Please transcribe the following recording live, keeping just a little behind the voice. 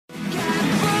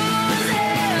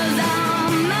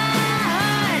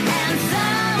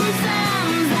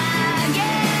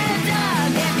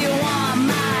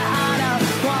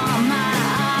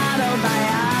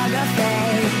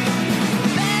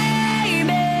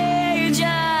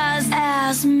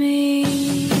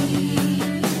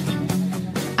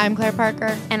I'm Claire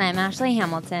Parker. And I'm Ashley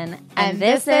Hamilton. And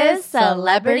this is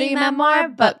Celebrity Memoir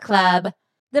Book Club,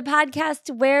 the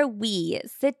podcast where we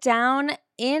sit down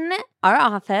in our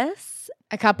office,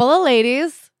 A couple of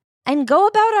ladies. and go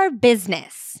about our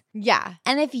business. Yeah.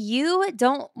 And if you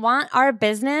don't want our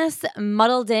business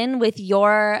muddled in with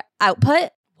your output,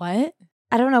 What?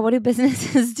 I don't know, what do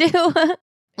businesses do?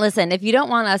 Listen, if you don't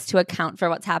want us to account for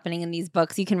what's happening in these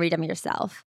books, you can read them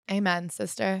yourself. Amen,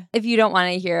 sister. If you don't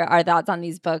want to hear our thoughts on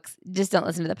these books, just don't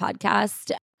listen to the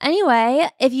podcast. Anyway,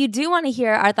 if you do want to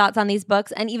hear our thoughts on these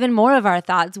books and even more of our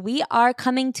thoughts, we are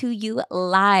coming to you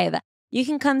live. You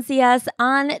can come see us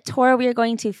on tour. We are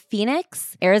going to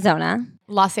Phoenix, Arizona,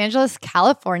 Los Angeles,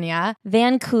 California.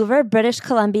 Vancouver, British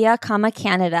Columbia,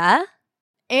 Canada.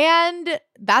 And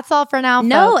that's all for now,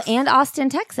 No, folks. and Austin,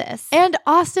 Texas. And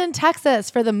Austin, Texas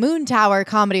for the Moon Tower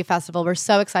Comedy Festival. We're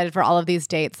so excited for all of these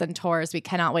dates and tours. We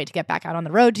cannot wait to get back out on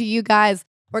the road to you guys.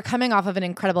 We're coming off of an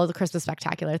incredible Christmas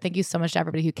spectacular. Thank you so much to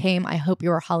everybody who came. I hope you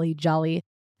were holly jolly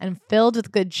and filled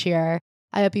with good cheer.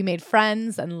 I hope you made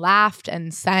friends and laughed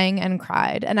and sang and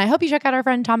cried. And I hope you check out our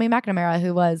friend Tommy McNamara,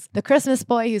 who was the Christmas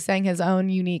boy who sang his own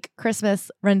unique Christmas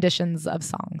renditions of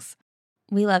songs.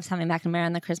 We love Tommy McNamara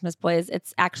and the Christmas Boys.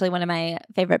 It's actually one of my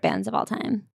favorite bands of all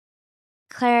time.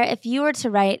 Claire, if you were to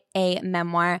write a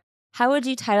memoir, how would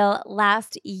you title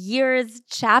last year's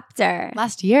chapter?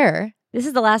 Last year, This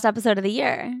is the last episode of the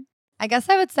year. I guess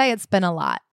I would say it's been a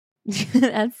lot.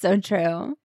 That's so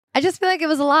true. I just feel like it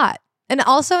was a lot. And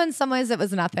also in some ways it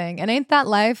was nothing. And ain't that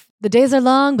life? The days are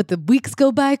long, but the weeks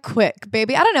go by quick,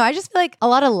 baby. I don't know. I just feel like a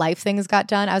lot of life things got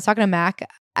done. I was talking to Mac.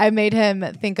 I made him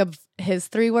think of his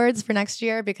 3 words for next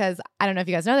year because I don't know if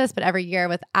you guys know this, but every year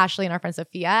with Ashley and our friend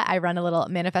Sophia, I run a little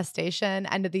manifestation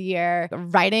end of the year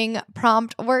writing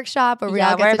prompt workshop where we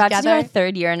all get we're about together. to do our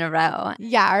 3rd year in a row.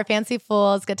 Yeah, our fancy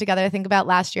fools get together, think about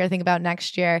last year, think about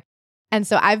next year. And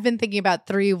so I've been thinking about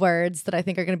 3 words that I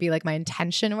think are going to be like my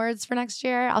intention words for next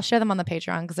year. I'll share them on the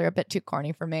Patreon because they're a bit too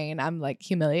corny for me. And I'm like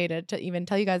humiliated to even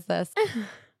tell you guys this.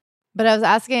 But I was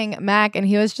asking Mac and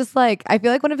he was just like, I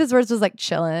feel like one of his words was like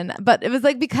chillin'. But it was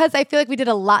like because I feel like we did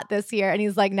a lot this year. And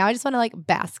he's like, now I just want to like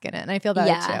bask in it. And I feel that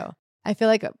way too. I feel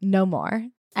like no more.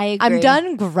 I agree. I'm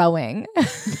done growing.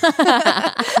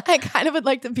 I kind of would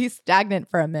like to be stagnant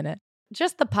for a minute.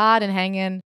 Just the pod and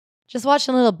hanging. Just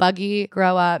watching little Buggy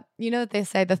grow up. You know that they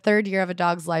say the 3rd year of a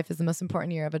dog's life is the most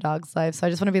important year of a dog's life. So I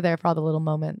just want to be there for all the little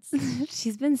moments.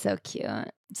 She's been so cute.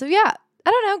 So yeah, I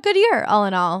don't know. Good year, all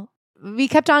in all. We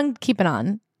kept on keeping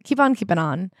on. Keep on keeping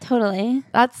on. Totally.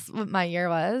 That's what my year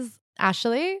was.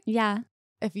 Ashley, Yeah.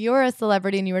 if you were a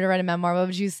celebrity and you were to write a memoir, what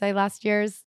would you say last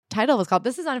year's title was called?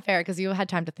 This is unfair because you had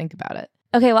time to think about it.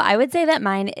 Okay, well, I would say that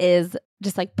mine is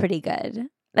just like pretty good.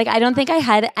 Like, I don't think I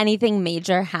had anything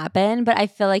major happen, but I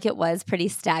feel like it was pretty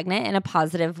stagnant in a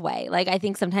positive way. Like, I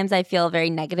think sometimes I feel very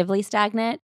negatively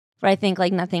stagnant, where I think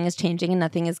like nothing is changing and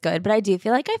nothing is good. But I do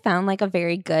feel like I found like a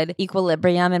very good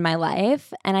equilibrium in my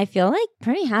life, and I feel like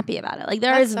pretty happy about it. Like,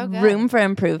 there That's is so good. room for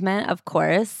improvement, of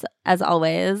course, as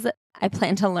always. I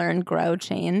plan to learn, grow,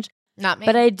 change. Not me.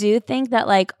 But I do think that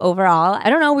like overall, I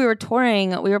don't know, we were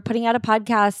touring, we were putting out a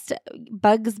podcast.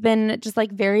 Bug's been just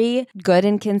like very good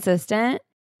and consistent.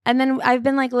 And then I've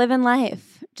been like living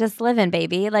life, just living,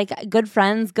 baby. Like good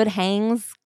friends, good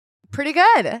hangs, Pretty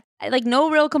good. like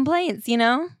no real complaints, you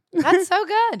know? That's so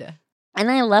good. And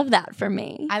I love that for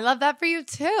me. I love that for you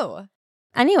too.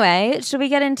 Anyway, should we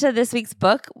get into this week's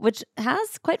book, which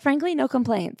has, quite frankly, no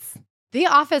complaints? The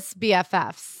Office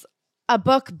BFFs, a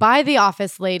book by the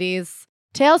Office ladies.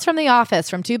 Tales from the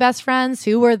Office from 2 best friends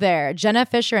who were there, Jenna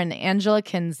Fisher and Angela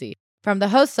Kinsey, from the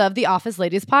hosts of the Office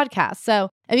Ladies podcast. So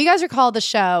if you guys recall the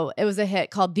show, it was a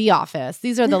hit called The Office.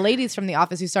 These are the ladies from The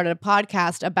Office who started a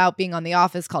podcast about being on The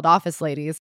Office called Office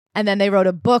Ladies. And then they wrote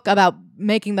a book about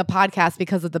making the podcast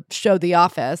because of the show The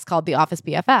Office called The Office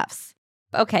BFFs.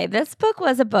 Okay, this book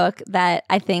was a book that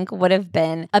I think would have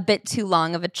been a bit too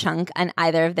long of a chunk on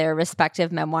either of their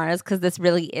respective memoirs, because this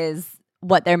really is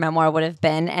what their memoir would have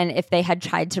been. And if they had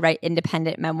tried to write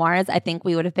independent memoirs, I think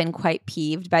we would have been quite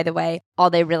peeved by the way all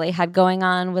they really had going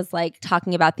on was like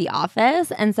talking about The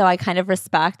Office. And so I kind of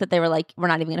respect that they were like, we're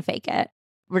not even going to fake it.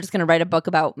 We're just going to write a book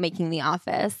about making The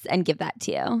Office and give that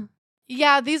to you.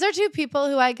 Yeah, these are 2 people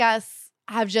who I guess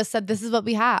have just said, this is what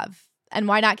we have. And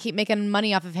why not keep making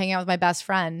money off of hanging out with my best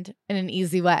friend in an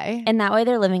easy way? And that way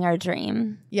they're living our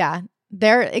dream. Yeah,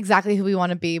 they're exactly who we want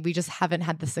to be. We just haven't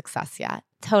had the success yet.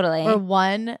 Totally. We're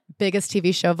one biggest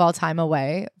TV show of all time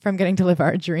away from getting to live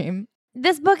our dream.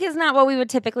 This book is not what we would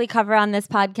typically cover on this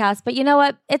podcast, but you know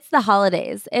what? It's the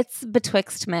holidays. It's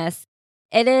Betwixtmas.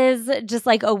 It is just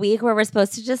like a week where we're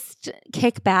supposed to just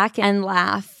kick back and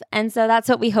laugh. And so that's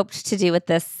what we hoped to do with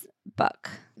this book.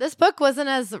 This book wasn't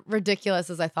as ridiculous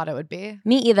as I thought it would be.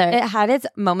 Me either. It had its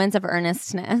moments of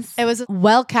earnestness. It was a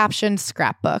well-captioned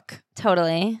scrapbook.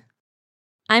 Totally.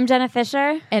 I'm Jenna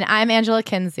Fisher. And I'm Angela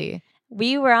Kinsey.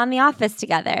 We were on The Office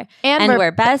together. And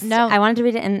we're best. No. I wanted to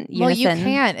read it in unison. Well, you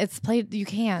can't. It's played. You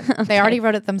can't. Okay. They already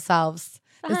wrote it themselves.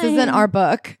 Fine. This isn't our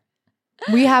book.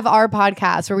 We have our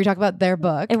podcast where we talk about their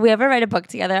book. If we ever write a book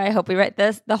together, I hope we write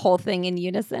the whole thing in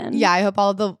unison. Yeah, I hope all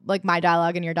of the my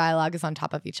dialogue and your dialogue is on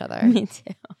top of each other. Me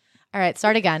too. All right,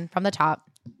 start again from the top.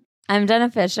 I'm Jenna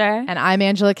Fisher. And I'm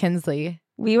Angela Kinsley.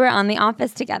 We were on The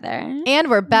Office together. And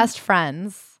we're best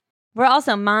friends. We're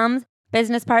also moms,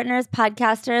 business partners,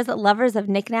 podcasters, lovers of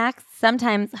knickknacks,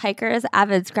 sometimes hikers,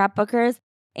 avid scrapbookers,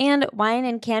 and wine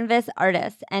and canvas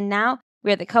artists. And now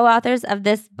we're the co-authors of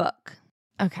this book.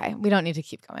 Okay, we don't need to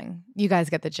keep going. You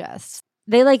guys get the gist.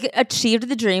 They achieved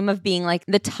the dream of being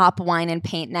the top wine and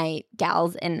paint night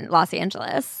gals in Los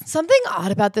Angeles. Something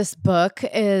odd about this book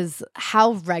is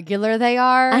how regular they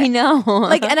are. I know.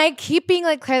 And I keep being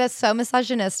Claire, that's so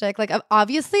misogynistic.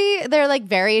 Obviously, they're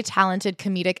very talented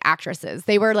comedic actresses.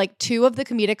 They were two of the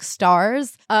comedic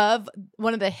stars of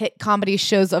one of the hit comedy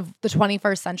shows of the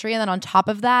 21st century. And then on top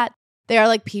of that, they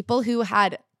are people who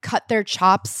had cut their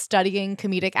chops studying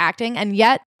comedic acting. And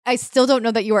yet, I still don't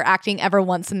know that you were acting ever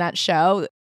once in that show.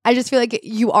 I just feel like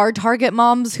you are Target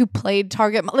moms who played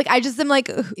Target. I just am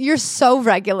you're so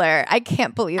regular. I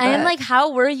can't believe it. I am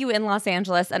how were you in Los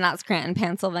Angeles and not Scranton,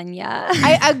 Pennsylvania?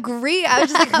 I agree. I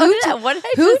was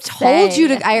just who told you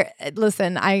to?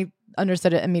 Listen, I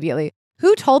understood it immediately.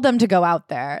 Who told them to go out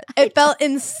there? It felt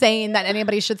insane that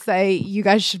anybody should say you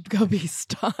guys should go be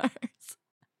stars.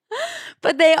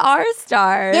 But they are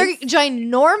stars. They're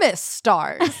ginormous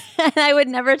stars. And I would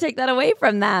never take that away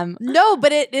from them. No,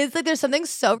 but it is there's something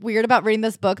so weird about reading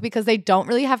this book because they don't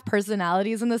really have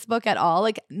personalities in this book at all.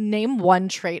 Name one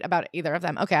trait about either of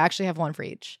them. Okay, I actually have one for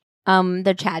each.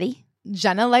 They're chatty.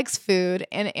 Jenna likes food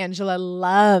and Angela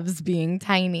loves being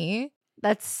tiny.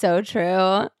 That's so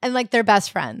true. And they're best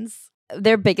friends.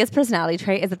 Their biggest personality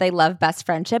trait is that they love best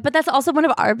friendship, but that's also one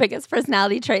of our biggest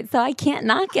personality traits, so I can't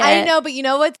knock it. I know, but you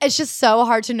know what? It's just so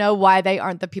hard to know why they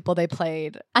aren't the people they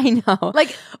played. I know.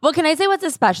 Well, can I say what's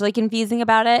especially confusing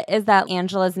about it is that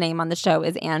Angela's name on the show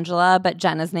is Angela, but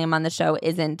Jenna's name on the show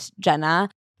isn't Jenna.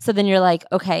 So then you're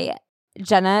okay,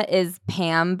 Jenna is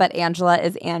Pam, but Angela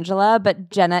is Angela, but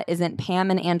Jenna isn't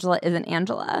Pam and Angela isn't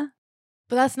Angela.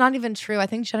 But that's not even true. I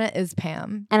think Jenna is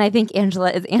Pam. And I think Angela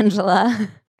is Angela.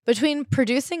 Between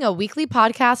producing a weekly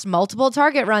podcast, multiple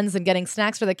Target runs, and getting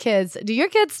snacks for the kids, do your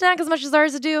kids snack as much as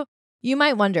ours do? You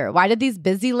might wonder, why did these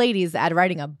busy ladies add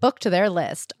writing a book to their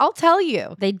list? I'll tell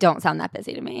you. They don't sound that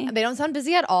busy to me. They don't sound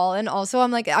busy at all. And also,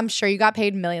 I'm sure you got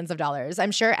paid millions of dollars.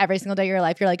 I'm sure every single day of your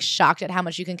life, you're shocked at how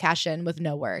much you can cash in with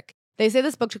no work. They say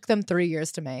this book took them 3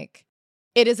 years to make.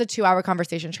 It is a 2-hour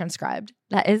conversation transcribed.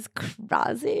 That is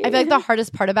crazy. I feel the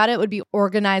hardest part about it would be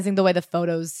organizing the way the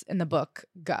photos in the book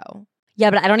go. Yeah,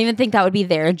 but I don't even think that would be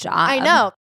their job. I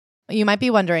know. You might be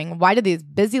wondering, why did these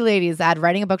busy ladies add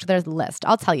writing a book to their list?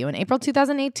 I'll tell you. In April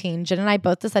 2018, Jen and I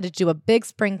both decided to do a big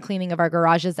spring cleaning of our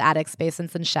garages, attics,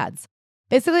 basements, and sheds.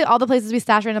 Basically, all the places we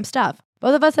stash random stuff.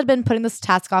 Both of us had been putting this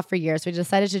task off for years, so we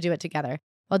decided to do it together.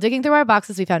 While digging through our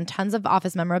boxes, we found tons of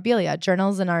office memorabilia,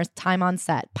 journals and our time on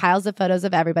set, piles of photos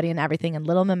of everybody and everything, and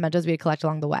little mementos we'd collect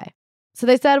along the way. So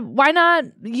they said, why not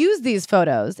use these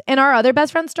photos in our other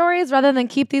best friend stories rather than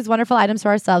keep these wonderful items for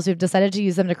ourselves? We've decided to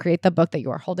use them to create the book that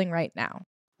you are holding right now.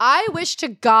 I wish to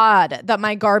God that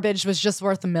my garbage was just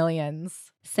worth millions.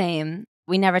 Same.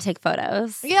 We never take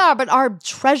photos. Yeah, but our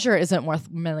treasure isn't worth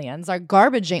millions. Our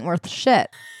garbage ain't worth shit.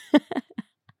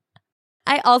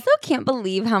 I also can't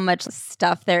believe how much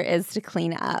stuff there is to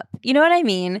clean up. You know what I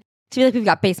mean? To be we've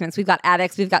got basements, we've got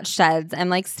attics, we've got sheds.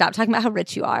 I'm stop talking about how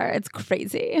rich you are. It's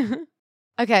crazy.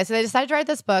 Okay, so they decided to write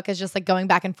this book as just going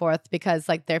back and forth because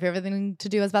their favorite thing to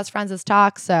do as best friends is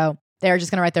talk. So they're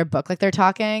just going to write their book like they're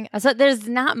talking. So there's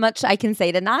not much I can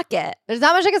say to knock it. There's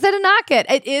not much I can say to knock it.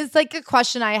 It is a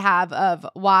question I have of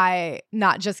why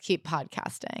not just keep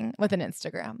podcasting with an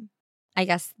Instagram. I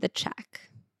guess the check.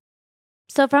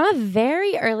 So from a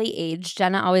very early age,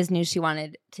 Jenna always knew she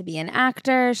wanted to be an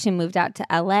actor. She moved out to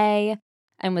LA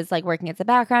and was working as a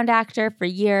background actor for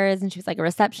years. And she was a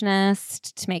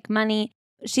receptionist to make money.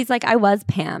 She's I was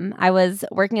Pam. I was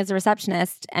working as a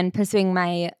receptionist and pursuing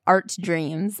my art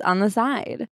dreams on the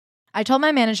side. I told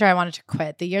my manager I wanted to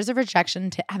quit, the years of rejection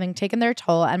having taken their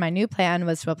toll, and my new plan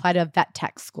was to apply to a vet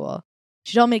tech school.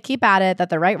 She told me to keep at it,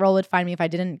 that the right role would find me if I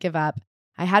didn't give up.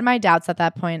 I had my doubts at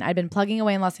that point. I'd been plugging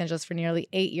away in Los Angeles for nearly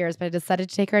 8 years, but I decided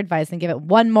to take her advice and give it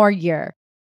one more year.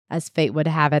 As fate would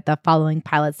have it, the following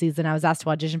pilot season, I was asked to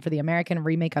audition for the American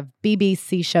remake of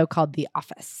BBC show called The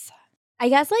Office. I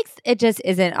guess like it just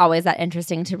isn't always that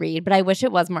interesting to read, but I wish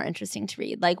it was more interesting to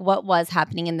read. Like what was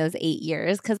happening in those 8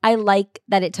 years? Because I like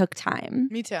that it took time.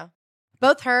 Me too.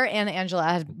 Both her and Angela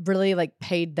had really like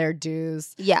paid their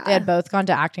dues. Yeah. They had both gone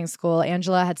to acting school.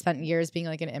 Angela had spent years being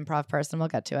like an improv person. We'll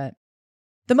get to it.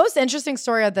 The most interesting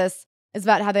story of this is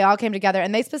about how they all came together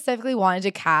and they specifically wanted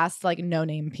to cast like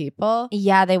no-name people.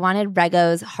 Yeah, they wanted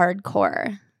Regos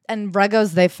hardcore. And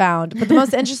Regos they found. But the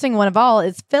most interesting one of all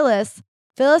is Phyllis.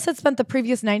 Phyllis had spent the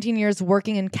previous 19 years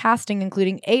working in casting,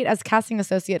 including 8 as casting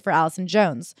associate for Allison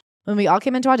Jones. When we all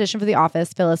came into audition for The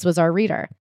Office, Phyllis was our reader.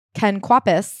 Ken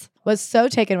Kwapis was so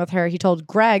taken with her, he told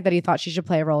Greg that he thought she should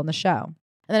play a role in the show.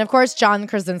 And then, of course, John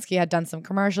Krasinski had done some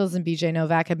commercials, and BJ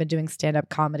Novak had been doing stand-up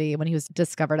comedy when he was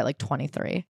discovered at like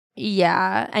 23.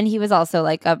 Yeah, and he was also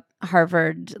like a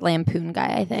Harvard Lampoon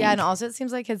guy, I think. Yeah, and also it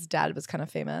seems like his dad was kind of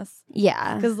famous.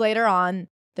 Yeah. Because later on,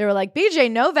 they were like,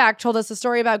 BJ Novak told us a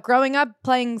story about growing up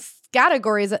playing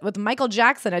categories with Michael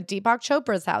Jackson at Deepak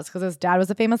Chopra's house because his dad was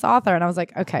a famous author. And I was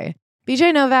like, okay,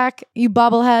 BJ Novak, you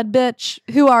bobblehead bitch,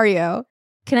 who are you?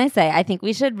 Can I say, I think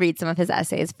we should read some of his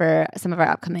essays for some of our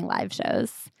upcoming live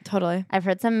shows. Totally. I've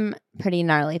heard some pretty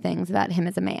gnarly things about him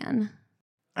as a man.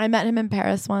 I met him in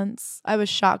Paris once. I was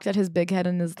shocked at his big head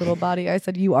and his little body. I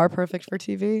said, you are perfect for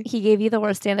TV. He gave you the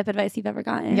worst stand-up advice you've ever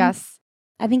gotten. Yes.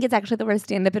 I think it's actually the worst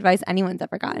stand-up advice anyone's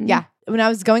ever gotten. Yeah. When I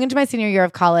was going into my senior year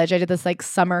of college, I did this like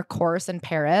summer course in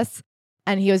Paris.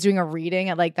 And he was doing a reading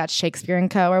at like that Shakespeare &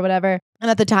 Co. or whatever.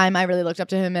 And at the time, I really looked up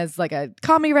to him as like a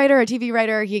comedy writer, a TV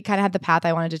writer. He kind of had the path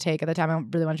I wanted to take. At the time, I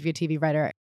really wanted to be a TV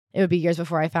writer. It would be years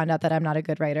before I found out that I'm not a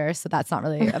good writer. So that's not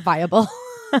really viable.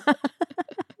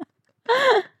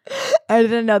 I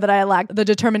didn't know that I lacked the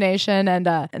determination and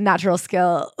natural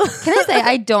skill. Can I say,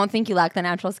 I don't think you lack the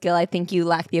natural skill. I think you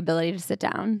lack the ability to sit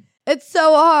down. It's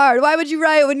so hard. Why would you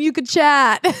write when you could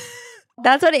chat?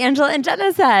 That's what Angela and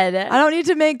Jenna said. I don't need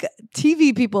to make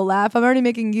TV people laugh. I'm already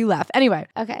making you laugh. Anyway.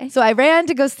 Okay. So I ran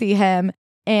to go see him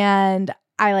and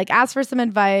I like asked for some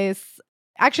advice.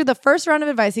 Actually, the first round of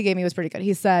advice he gave me was pretty good.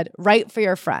 He said, write for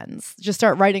your friends. Just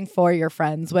start writing for your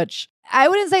friends, which I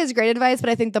wouldn't say is great advice, but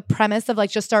I think the premise of like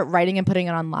just start writing and putting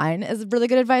it online is really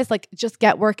good advice. Like just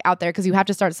get work out there because you have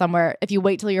to start somewhere. If you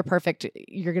wait till you're perfect,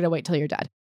 you're going to wait till you're dead.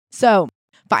 So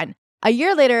fine. A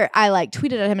year later, I like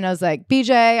tweeted at him and I was like,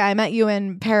 BJ, I met you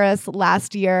in Paris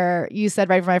last year. You said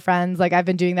write for my friends. Like I've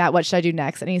been doing that. What should I do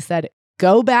next? And he said,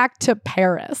 go back to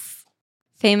Paris.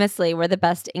 Famously, where the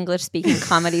best English-speaking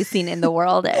comedy scene in the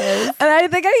world is. And I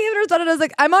think I even responded, I was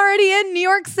like, I'm already in New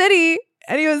York City.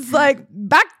 And he was like,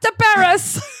 back to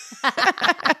Paris.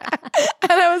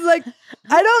 And I was like,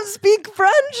 I don't speak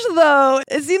French, though.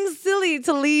 It seems silly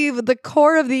to leave the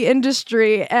core of the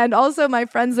industry and also my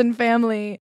friends and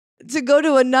family to go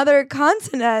to another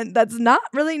continent that's not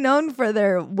really known for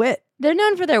their wit. They're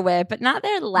known for their wit, but not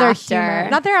their laughter. Their humor,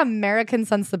 not their American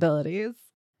sensibilities.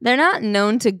 They're not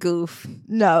known to goof.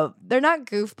 No, they're not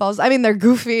goofballs. I mean, they're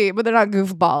goofy, but they're not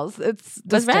goofballs. It's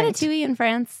Was distinct. Ratatouille in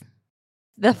France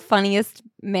the funniest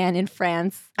man in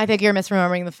France? I think you're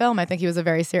misremembering the film. I think he was a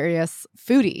very serious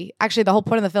foodie. Actually, the whole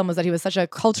point of the film was that he was such a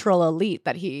cultural elite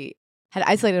that he had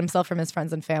isolated himself from his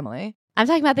friends and family. I'm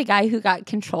talking about the guy who got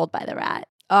controlled by the rat.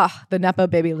 Ugh, the Nepo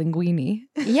baby Linguini.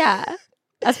 Yeah.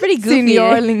 That's pretty goofy.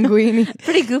 Signor Linguini.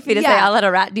 Pretty goofy to say, I'll let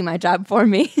a rat do my job for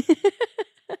me.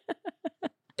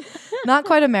 Not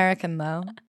quite American, though.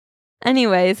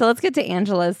 Anyway, so let's get to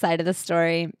Angela's side of the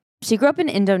story. She grew up in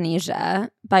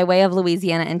Indonesia by way of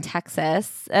Louisiana and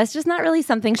Texas. That's just not really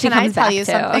something she comes back to. Can I tell you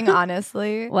something,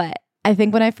 honestly? What? I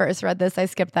think when I first read this, I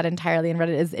skipped that entirely and read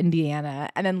it as Indiana.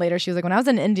 And then later she was like, when I was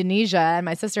in Indonesia and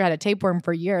my sister had a tapeworm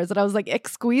for years. And I was like,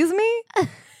 excuse me?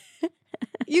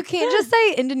 You can't just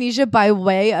say Indonesia by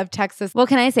way of Texas. Well,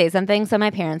 can I say something? So my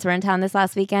parents were in town this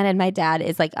last weekend and my dad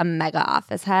is like a mega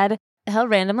office head. He'll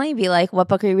randomly be like, what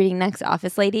book are you reading next,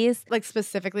 Office Ladies? Like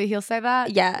specifically, he'll say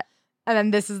that? Yeah. And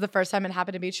then this is the first time it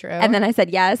happened to be true. And then I said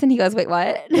yes. And he goes, wait,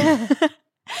 what?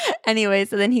 Anyway,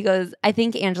 so then he goes, I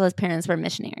think Angela's parents were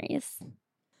missionaries.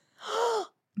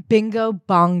 Bingo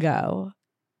bongo.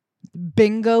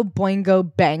 Bingo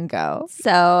boingo bango.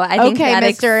 So I think okay, that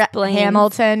Mr. explains,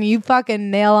 Hamilton, you fucking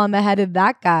nail on the head of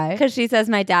that guy. because she says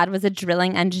my dad was a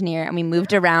drilling engineer and we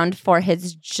moved around for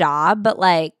his job. But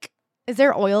like, Is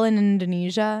there oil in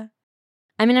Indonesia?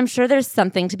 I mean, I'm sure there's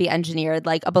something to be engineered,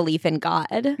 like a belief in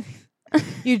God.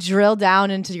 You drill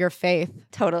down into your faith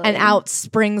Totally. and out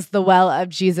springs the well of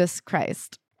Jesus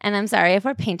Christ. And I'm sorry if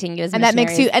we're painting you as and that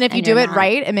makes you, and if you do it not.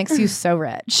 right, it makes you so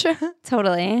rich.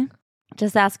 Totally.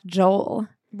 Just ask Joel.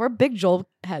 We're big Joel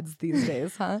heads these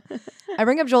days, huh? I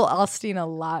bring up Joel Osteen a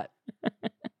lot.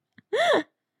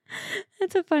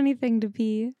 That's a funny thing to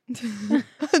be.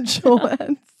 Joel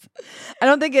heads. I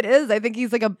don't think it is. I think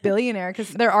he's like a billionaire because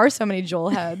there are so many Joel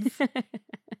heads.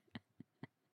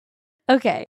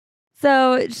 Okay.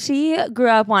 So she grew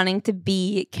up wanting to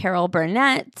be Carol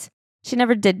Burnett. She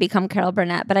never did become Carol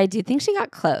Burnett, but I do think she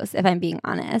got close, if I'm being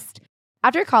honest.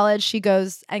 After college, she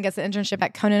goes and gets an internship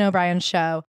at Conan O'Brien's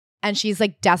show. And she's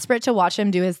like desperate to watch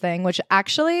him do his thing, which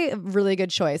actually, really good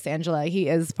choice, Angela. He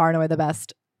is far and away the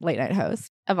best late night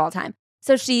host of all time.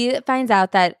 So she finds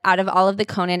out that out of all of the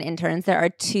Conan interns, there are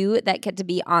 2 that get to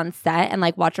be on set and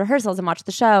like watch rehearsals and watch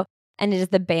the show. And it is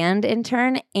the band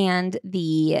intern and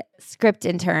the script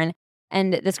intern.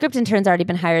 And the script intern's already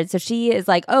been hired. So she is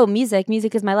like, oh, music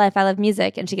is my life. I love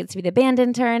music. And she gets to be the band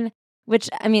intern, which,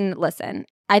 I mean, listen,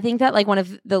 I think that like one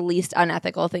of the least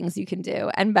unethical things you can do.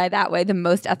 And by that way, the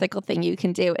most ethical thing you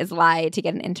can do is lie to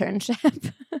get an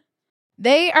internship.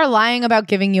 They are lying about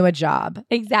giving you a job.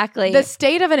 Exactly. The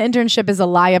state of an internship is a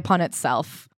lie upon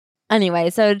itself. Anyway,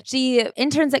 so she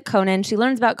interns at Conan. She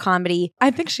learns about comedy.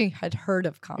 I think she had heard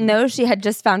of comedy. No, she had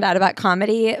just found out about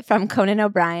comedy from Conan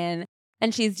O'Brien.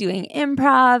 And she's doing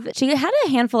improv. She had a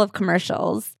handful of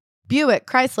commercials. Buick,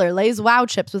 Chrysler, Lay's Wow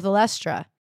Chips with Alestra.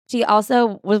 She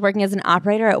also was working as an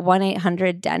operator at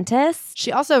 1-800 Dentist.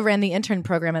 She also ran the intern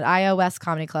program at iOS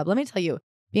Comedy Club. Let me tell you,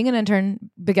 being an intern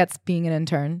begets being an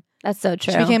intern. That's so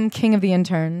true. She became king of the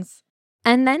interns.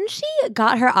 And then she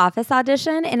got her office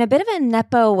audition in a bit of a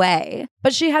Nepo way.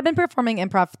 But she had been performing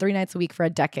improv 3 nights a week for a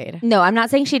decade. No, I'm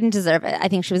not saying she didn't deserve it. I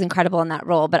think she was incredible in that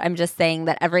role. But I'm just saying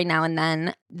that every now and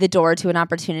then, the door to an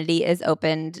opportunity is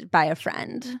opened by a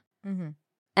friend. Mm-hmm.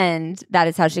 And that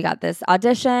is how she got this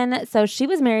audition. So she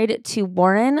was married to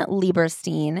Warren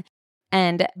Lieberstein,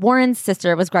 and Warren's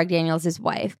sister was Greg Daniels'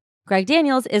 wife. Greg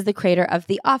Daniels is the creator of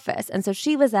The Office. And so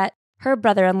she was at her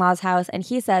brother-in-law's house, and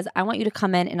he says, I want you to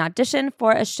come in and audition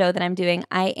for a show that I'm doing.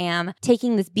 I am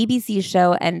taking this BBC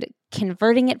show and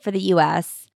converting it for the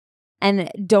US, and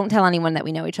don't tell anyone that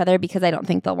we know each other because I don't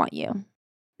think they'll want you.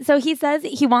 So he says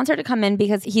he wants her to come in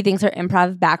because he thinks her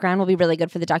improv background will be really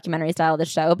good for the documentary style of the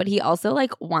show, but he also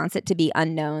like wants it to be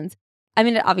unknowns. I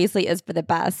mean, it obviously is for the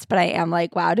best, but I am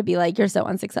like, wow, to be like, you're so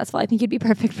unsuccessful. I think you'd be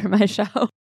perfect for my show.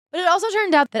 But it also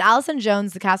turned out that Allison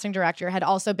Jones, the casting director, had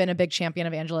also been a big champion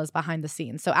of Angela's behind the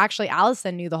scenes. So actually,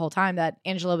 Allison knew the whole time that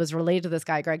Angela was related to this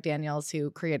guy, Greg Daniels,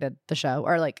 who created the show,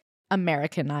 or like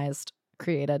Americanized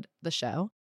created the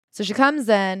show. So she comes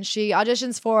in, she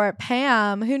auditions for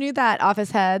Pam. Who knew that?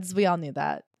 Office heads. We all knew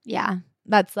that. Yeah.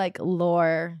 That's like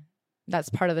lore. That's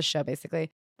part of the show,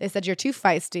 basically. They said, you're too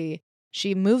feisty.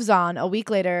 She moves on. A week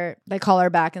later, they call her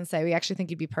back and say, we actually think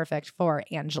you'd be perfect for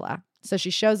Angela. So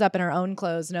she shows up in her own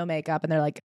clothes, no makeup, and they're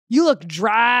like, you look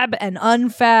drab and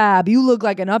unfab. You look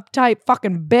like an uptight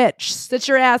fucking bitch. Sit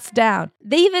your ass down.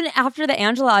 They even, after the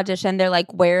Angela audition, they're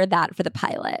like, wear that for the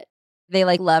pilot. They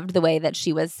like loved the way that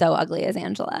she was so ugly as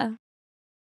Angela.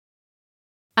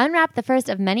 Unwrap the first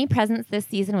of many presents this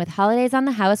season with holidays on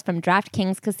the house from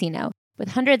DraftKings Casino. With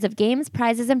hundreds of games,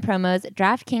 prizes, and promos,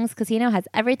 DraftKings Casino has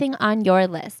everything on your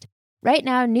list. Right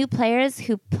now, new players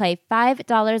who play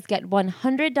 $5 get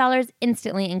 $100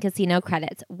 instantly in casino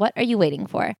credits. What are you waiting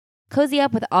for? Cozy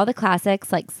up with all the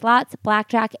classics like slots,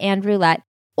 blackjack, and roulette,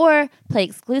 or play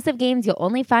exclusive games you'll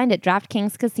only find at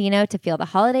DraftKings Casino to feel the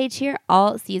holiday cheer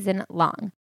all season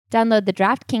long. Download the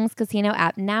DraftKings Casino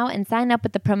app now and sign up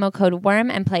with the promo code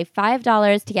WORM and play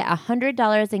 $5 to get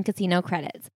 $100 in casino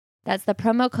credits. That's the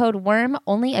promo code WORM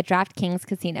only at DraftKings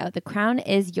Casino. The crown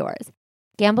is yours.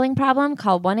 Gambling problem?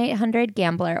 Call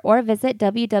 1-800-GAMBLER or visit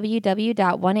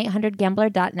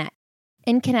www.1800gambler.net.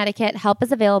 In Connecticut, help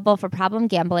is available for problem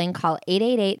gambling. Call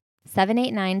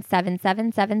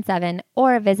 888-789-7777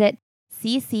 or visit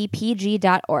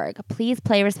ccpg.org. Please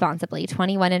play responsibly.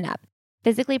 21 and up.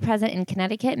 Physically present in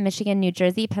Connecticut, Michigan, New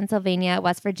Jersey, Pennsylvania,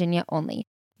 West Virginia only.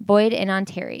 Void in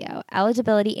Ontario.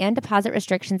 Eligibility and deposit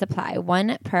restrictions apply.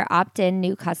 1 per opt-in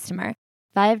new customer.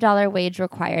 $5 wage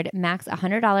required. Max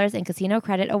 $100 in casino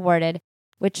credit awarded,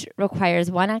 which requires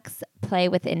 1x play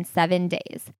within 7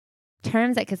 days.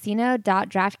 Terms at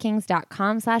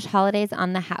casino.draftkings.com/holidays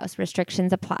on the house.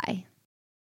 Restrictions apply.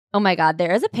 Oh my God,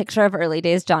 there is a picture of early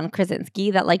days John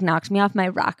Krasinski that like knocked me off my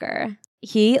rocker.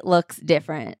 He looks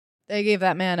different. They gave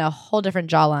that man a whole different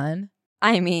jawline.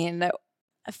 I mean,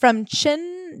 from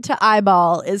chin to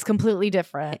eyeball is completely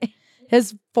different.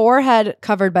 His forehead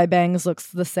covered by bangs looks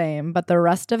the same, but the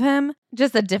rest of him,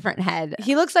 just a different head.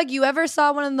 He looks like you ever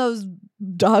saw one of those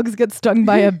dogs get stung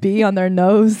by a bee on their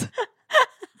nose.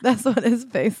 That's what his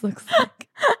face looks like.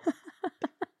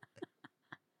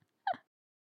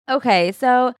 Okay,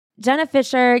 so Jenna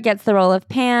Fischer gets the role of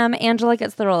Pam. Angela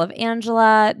gets the role of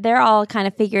Angela. They're all kind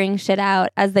of figuring shit out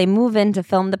as they move in to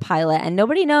film the pilot, and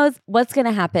nobody knows what's going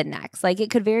to happen next. Like, it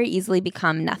could very easily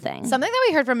become nothing. Something that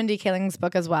we heard from Mindy Kaling's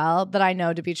book as well that I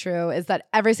know to be true is that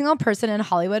every single person in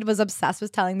Hollywood was obsessed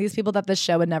with telling these people that this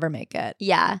show would never make it.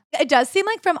 Yeah. It does seem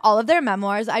like from all of their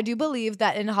memoirs, I do believe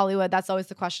that in Hollywood, that's always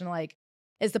the question, like,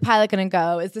 is the pilot going to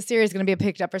go? Is the series going to be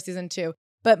picked up for season 2?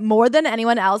 But more than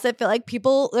anyone else, I feel like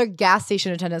people, their gas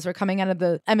station attendants were coming out of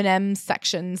the M&M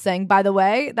section saying, by the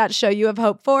way, that show you have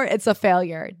hope for, it's a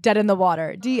failure. Dead in the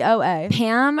water. DOA.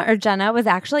 Pam or Jenna was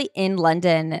actually in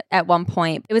London at one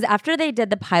point. It was after they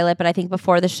did the pilot, but I think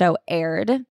before the show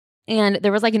aired. And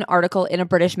there was like an article in a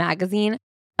British magazine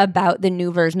about the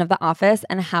new version of The Office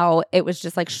and how it was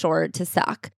just like sure to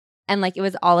suck. And like it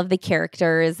was all of the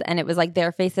characters and it was like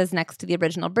their faces next to the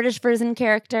original British version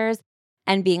characters.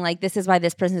 And being like, this is why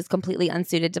this person is completely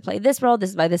unsuited to play this role.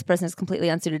 This is why this person is completely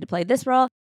unsuited to play this role.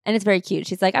 And it's very cute.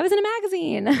 She's like, I was in a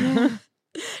magazine. Yeah.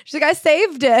 She's like, I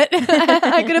saved it.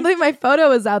 I couldn't believe my photo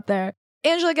was out there.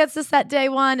 Angela gets to set day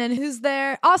one. And who's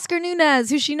there? Oscar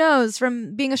Nunez, who she knows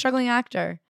from being a struggling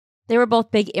actor. They were both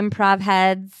big improv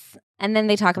heads. And then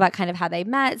they talk about kind of how they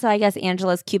met. So I guess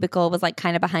Angela's cubicle was like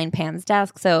kind of behind Pam's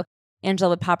desk. So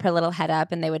Angela would pop her little head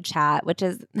up and they would chat, which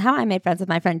is how I made friends with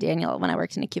my friend Daniel when I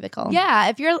worked in a cubicle. Yeah,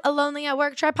 if you're lonely at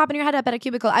work, try popping your head up at a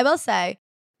cubicle. I will say,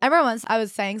 I remember once I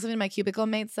was saying something to my cubicle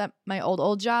mates at my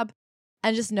old job,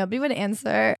 and just nobody would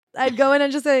answer. I'd go in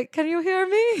and just say, can you hear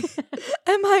me?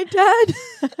 Am I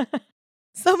dead?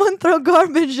 Someone throw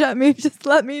garbage at me. Just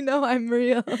let me know I'm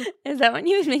real. Is that when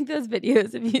you would make those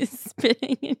videos of you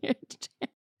spitting in your chair?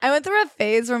 I went through a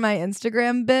phase where my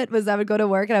Instagram bit was I would go to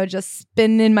work and I would just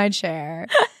spin in my chair.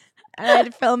 And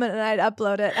I'd film it and I'd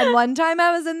upload it. And one time I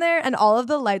was in there and all of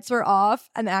the lights were off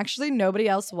and actually nobody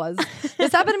else was.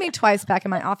 This happened to me twice back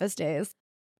in my office days.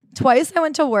 Twice I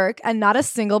went to work and not a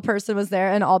single person was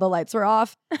there and all the lights were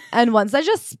off. And once I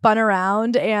just spun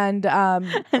around and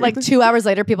like 2 hours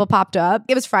later, people popped up.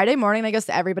 It was Friday morning. I guess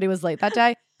everybody was late that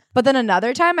day. But then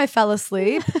another time I fell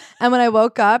asleep. And when I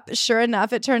woke up, sure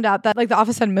enough, it turned out that like the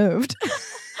office had moved.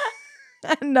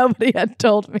 And nobody had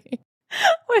told me.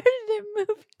 Where did it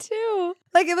move to?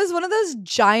 Like it was one of those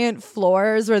giant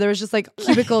floors where there was just like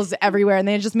cubicles everywhere. And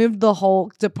they had just moved the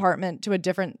whole department to a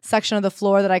different section of the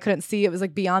floor that I couldn't see. It was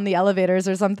like beyond the elevators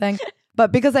or something.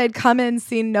 But because I had come in,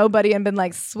 seen nobody and been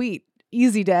like, sweet,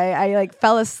 easy day, I like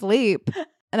fell asleep.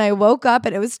 And I woke up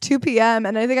and it was 2 p.m.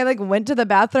 And I think I like went to the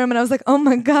bathroom and I was like, oh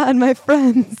my God, my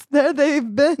friends, there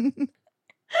they've been.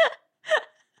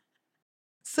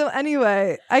 So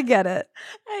anyway, I get it.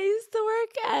 I used to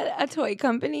work at a toy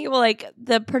company. Well, like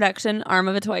the production arm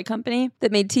of a toy company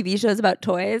that made TV shows about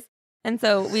toys. And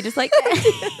so we just like,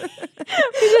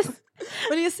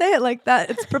 when you say it like that,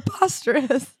 it's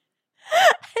preposterous.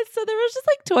 And so there was just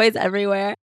like toys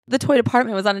everywhere. The toy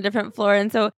department was on a different floor.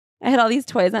 And so I had all these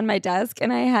toys on my desk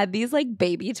and I had these like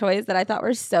baby toys that I thought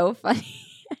were so funny.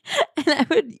 And I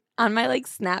would, on my like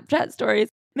Snapchat stories,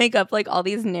 make up like all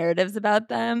these narratives about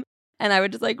them. And I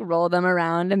would just like roll them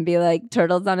around and be like,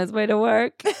 Turtle's on his way to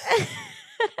work.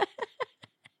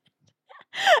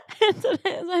 And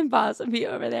sometimes my boss would be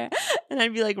over there and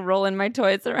I'd be like rolling my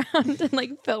toys around and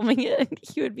like filming it. And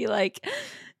he would be like,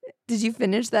 did you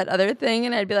finish that other thing?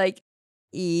 And I'd be like,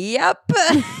 yep.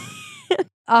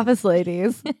 Office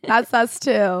ladies. That's us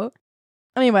too.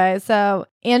 Anyway, so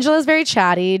Angela's very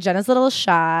chatty. Jenna's a little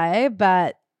shy,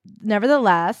 but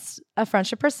nevertheless, a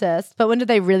friendship persists. But when did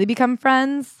they really become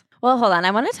friends? Well, hold on.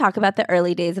 I want to talk about the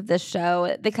early days of this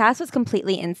show. The cast was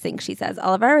completely in sync, she says.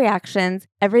 All of our reactions,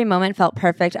 every moment felt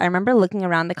perfect. I remember looking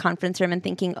around the conference room and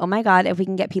thinking, oh my God, if we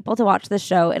can get people to watch this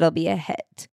show, it'll be a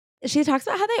hit. She talks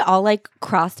about how they all like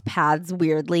crossed paths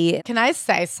weirdly. Can I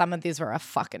say some of these were a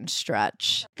fucking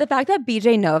stretch? The fact that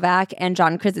BJ Novak and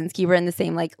John Krasinski were in the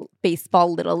same like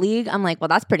baseball little league, I'm like, well,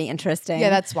 that's pretty interesting.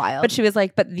 Yeah, that's wild. But she was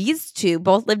like, but these two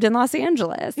both lived in Los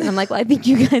Angeles. And I'm like, well, I think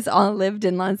you guys all lived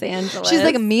in Los Angeles. She's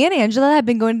like, me and Angela have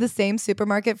been going to the same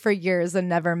supermarket for years and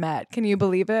never met. Can you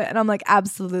believe it? And I'm like,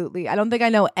 absolutely. I don't think I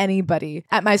know anybody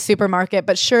at my supermarket,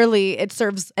 but surely it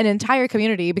serves an entire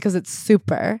community because it's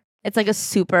super. It's like a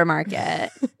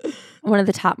supermarket, one of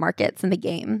the top markets in the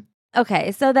game.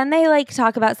 Okay, so then they like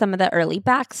talk about some of the early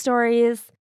backstories.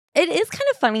 It is kind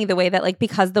of funny the way that like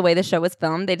because the way the show was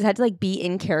filmed, they just had to like be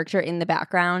in character in the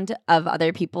background of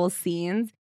other people's scenes.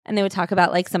 And they would talk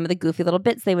about like some of the goofy little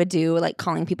bits they would do, like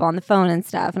calling people on the phone and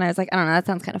stuff. And I was like, I don't know, that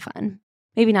sounds kind of fun.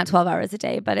 Maybe not 12 hours a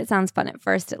day, but it sounds fun at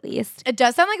first at least. It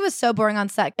does sound like it was so boring on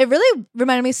set. It really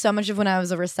reminded me so much of when I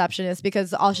was a receptionist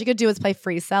because all she could do was play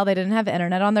Freecell. They didn't have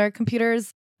internet on their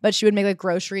computers, but she would make like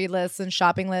grocery lists and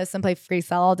shopping lists and play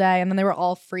Freecell all day. And then they were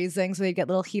all freezing, so they'd get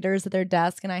little heaters at their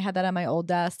desk. And I had that at my old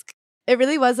desk. It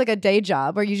really was like a day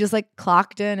job where you just like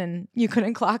clocked in and you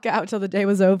couldn't clock out till the day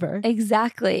was over.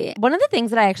 Exactly. One of the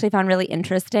things that I actually found really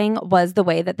interesting was the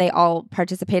way that they all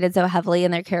participated so heavily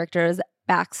in their characters'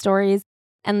 backstories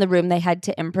and the room they had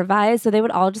to improvise. So they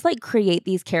would all just like create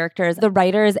these characters. The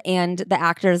writers and the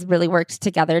actors really worked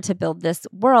together to build this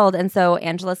world. And so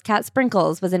Angela's cat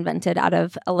Sprinkles was invented out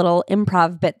of a little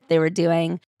improv bit they were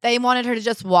doing. They wanted her to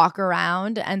just walk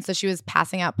around. And so she was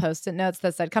passing out Post-it notes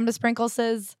that said, come to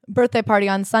Sprinkles' birthday party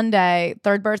on Sunday,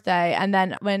 3rd birthday. And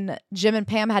then when Jim and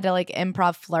Pam had to like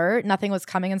improv flirt, nothing was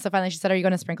coming. And so finally she said, are you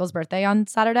going to Sprinkles' birthday on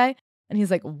Saturday? And he's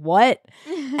like, what?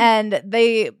 And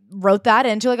they wrote that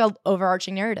into like an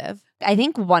overarching narrative. I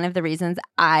think one of the reasons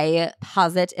I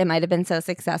posit it might have been so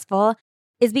successful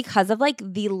is because of like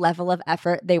the level of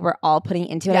effort they were all putting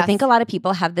into it. Yes. I think a lot of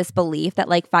people have this belief that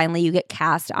like finally you get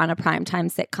cast on a primetime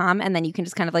sitcom and then you can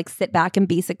just kind of like sit back and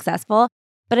be successful.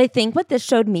 But I think what this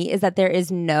showed me is that there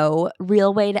is no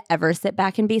real way to ever sit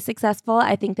back and be successful.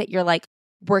 I think that you're like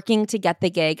working to get the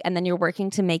gig and then you're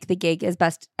working to make the gig as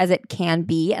best as it can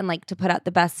be and like to put out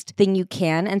the best thing you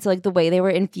can. And so like the way they were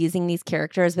infusing these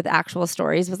characters with actual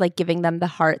stories was like giving them the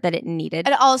heart that it needed.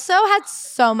 It also had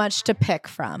so much to pick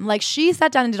from. Like she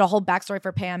sat down and did a whole backstory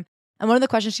for Pam. And one of the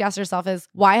questions she asked herself is,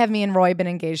 why have me and Roy been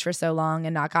engaged for so long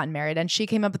and not gotten married? And she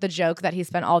came up with the joke that he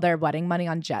spent all their wedding money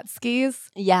on jet skis.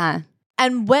 Yeah.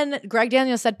 And when Greg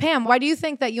Daniels said, Pam, why do you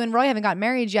think that you and Roy haven't gotten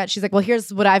married yet? She's like, well,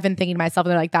 here's what I've been thinking to myself.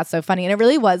 And they're like, that's so funny. And it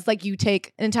really was like you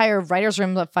take an entire writer's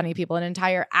room of funny people, an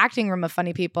entire acting room of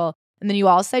funny people. And then you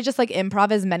all say just like improv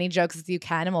as many jokes as you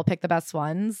can and we'll pick the best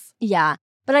ones. Yeah.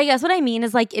 But I guess what I mean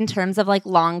is like in terms of like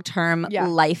long-term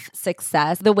life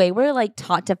success, the way we're like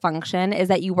taught to function is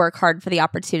that you work hard for the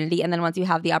opportunity. And then once you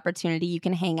have the opportunity, you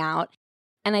can hang out.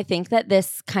 And I think that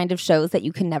this kind of shows that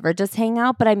you can never just hang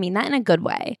out, but I mean that in a good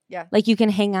way. Yeah. Like you can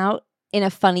hang out in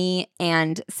a funny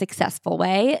and successful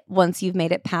way once you've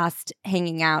made it past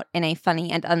hanging out in a funny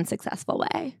and unsuccessful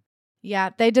way. Yeah,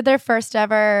 they did their first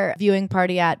ever viewing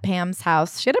party at Pam's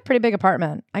house. She had a pretty big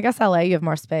apartment. I guess LA, you have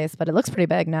more space, but it looks pretty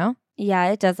big, no?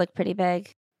 Yeah, it does look pretty big.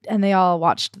 And they all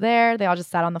watched there. They all just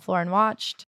sat on the floor and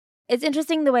watched. It's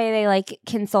interesting the way they like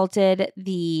consulted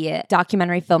the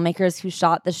documentary filmmakers who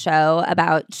shot the show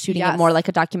about shooting it more like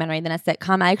a documentary than a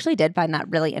sitcom. I actually did find that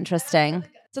really interesting.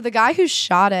 So the guy who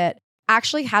shot it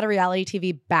actually had a reality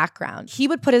TV background. He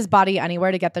would put his body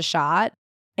anywhere to get the shot.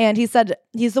 And he said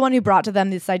he's the one who brought to them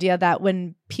this idea that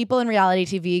when people in reality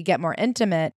TV get more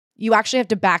intimate, you actually have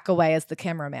to back away as the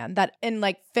cameraman. That in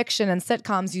like fiction and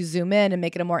sitcoms, you zoom in and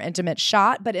make it a more intimate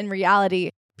shot. But in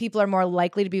reality, people are more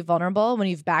likely to be vulnerable when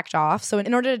you've backed off. So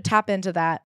in order to tap into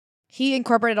that, he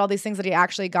incorporated all these things that he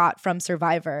actually got from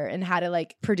Survivor and how to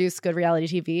like produce good reality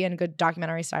TV and good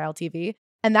documentary style TV.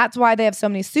 And that's why they have so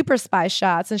many super spy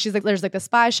shots. And she's like, there's like the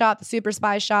spy shot, the super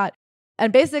spy shot.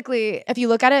 And basically, if you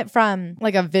look at it from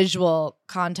like a visual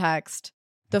context,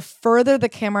 the further the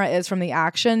camera is from the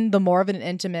action, the more of an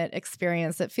intimate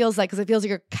experience it feels like, because it feels like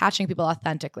you're catching people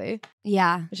authentically.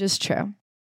 Yeah. Which is true.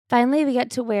 Finally, we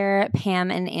get to where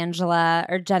Pam and Angela,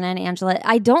 or Jenna and Angela,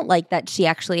 I don't like that she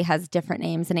actually has different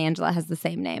names and Angela has the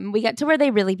same name. We get to where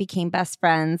they really became best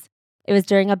friends. It was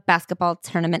during a basketball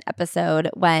tournament episode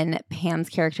when Pam's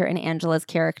character and Angela's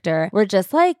character were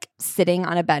just like sitting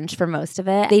on a bench for most of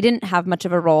it. They didn't have much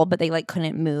of a role, but they like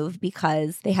couldn't move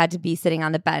because they had to be sitting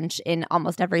on the bench in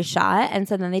almost every shot. And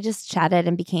so then they just chatted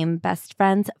and became best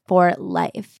friends for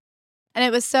life. And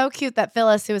it was so cute that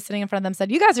Phyllis, who was sitting in front of them,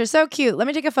 said, you guys are so cute. Let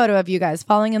me take a photo of you guys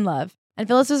falling in love. And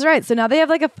Phyllis was right. So now they have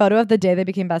like a photo of the day they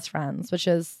became best friends, which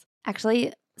is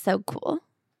actually so cool.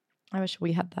 I wish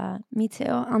we had that. Me too.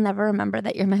 I'll never remember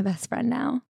that you're my best friend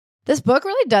now. This book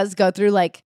really does go through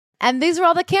like, and these were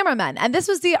all the cameramen, and this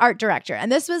was the art director,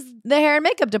 and this was the hair and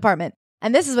makeup department,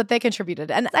 and this is what they contributed.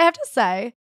 And I have to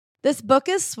say, this book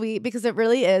is sweet because it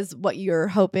really is what you're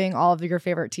hoping all of your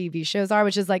favorite TV shows are,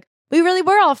 which is like, we really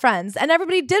were all friends and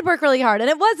everybody did work really hard and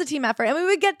it was a team effort and we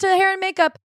would get to hair and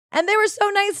makeup and they were so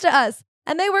nice to us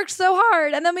and they worked so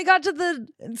hard. And then we got to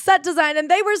the set design and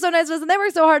they were so nice to us and they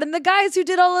worked so hard. And the guys who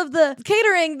did all of the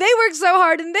catering, they worked so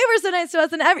hard and they were so nice to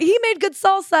us. And he made good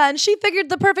salsa and she figured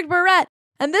the perfect barrette.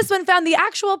 And this one found the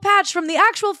actual patch from the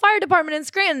actual fire department in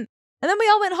Scranton. And then we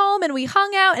all went home and we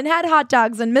hung out and had hot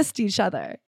dogs and missed each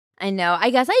other. I know. I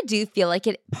guess I do feel like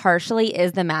it partially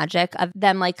is the magic of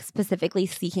them like specifically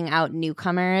seeking out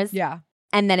newcomers. Yeah.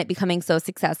 And then it becoming so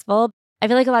successful. I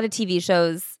feel like a lot of TV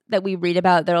shows that we read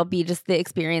about, there'll be just the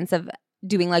experience of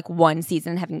doing like one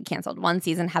season, having it canceled, one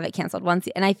season, have it canceled,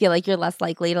 and I feel like you're less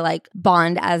likely to like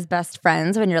bond as best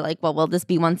friends when you're like, well, will this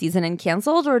be one season and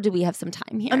canceled, or do we have some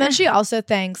time here? And then she also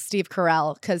thanks Steve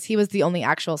Carell because he was the only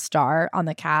actual star on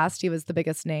the cast. He was the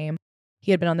biggest name.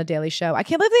 He had been on The Daily Show. I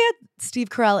can't believe they had Steve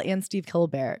Carell and Steve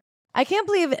Colbert. I can't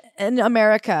believe in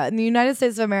America, in the United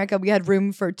States of America, we had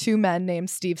room for two men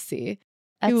named Steve C.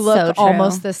 That's who looked so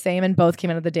almost the same and both came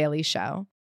into The Daily Show.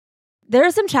 There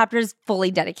are some chapters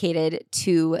fully dedicated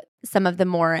to some of the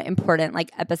more important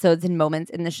like episodes and moments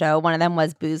in the show. One of them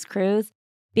was Booze Cruise,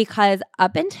 because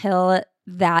up until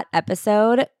that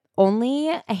episode, only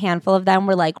a handful of them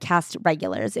were like cast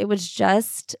regulars. It was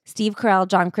just Steve Carell,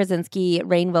 John Krasinski,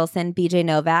 Rainn Wilson, BJ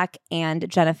Novak, and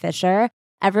Jenna Fisher.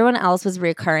 Everyone else was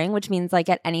recurring, which means like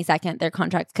at any second their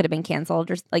contracts could have been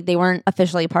canceled or like they weren't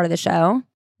officially part of the show.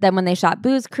 Then when they shot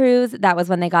Booze Cruise, that was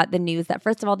when they got the news that,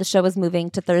 first of all, the show was moving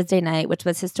to Thursday night, which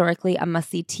was historically a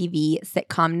must-see TV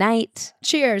sitcom night.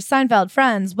 Cheers, Seinfeld,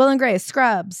 Friends, Will and Grace,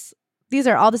 Scrubs. These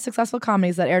are all the successful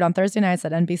comedies that aired on Thursday nights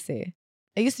at NBC.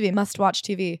 It used to be must-watch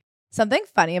TV. Something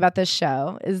funny about this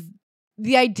show is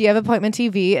the idea of appointment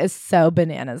TV is so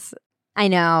bananas. I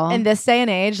know. In this day and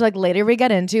age, like later we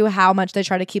get into how much they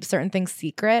try to keep certain things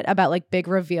secret about like big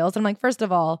reveals. I'm like, first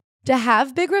of all, to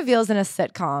have big reveals in a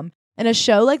sitcom, in a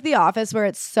show like The Office where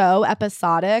it's so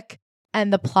episodic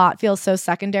and the plot feels so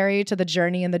secondary to the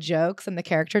journey and the jokes and the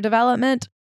character development,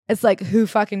 it's like, who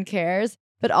fucking cares?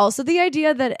 But also the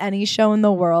idea that any show in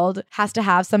the world has to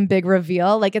have some big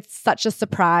reveal. Like it's such a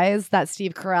surprise that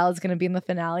Steve Carell is going to be in the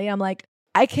finale. I'm like,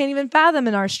 I can't even fathom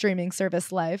in our streaming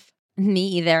service life. Me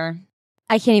either.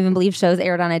 I can't even believe shows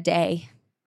aired on a day.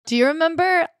 Do you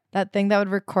remember that thing that would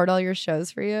record all your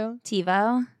shows for you?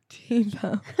 TiVo?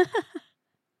 TiVo.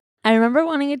 I remember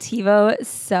wanting a TiVo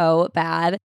so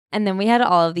bad. And then we had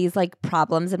all of these like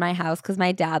problems in my house because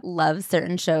my dad loves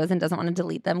certain shows and doesn't want to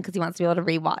delete them because he wants to be able to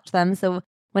rewatch them. So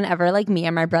whenever like me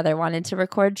and my brother wanted to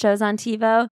record shows on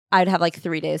TiVo, I'd have like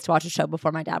 3 days to watch a show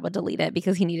before my dad would delete it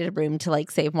because he needed room to like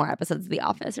save more episodes of The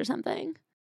Office or something.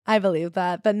 I believe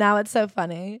that. But now it's so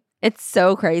funny. It's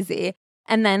so crazy.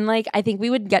 And then like I think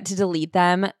we would get to delete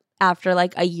them after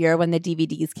like a year when the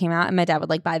DVDs came out and my dad would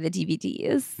like buy the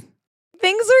DVDs.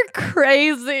 Things are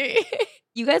crazy.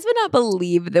 You guys would not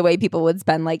believe the way people would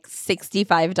spend like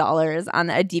 $65 on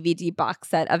a DVD box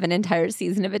set of an entire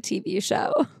season of a TV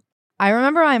show. I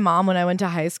remember my mom, when I went to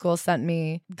high school, sent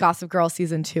me Gossip Girl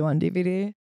season 2 on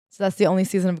DVD. So that's the only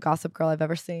season of Gossip Girl I've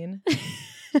ever seen.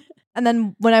 And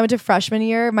then when I went to freshman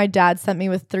year, my dad sent me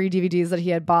with 3 DVDs that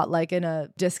he had bought like in a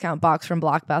discount box from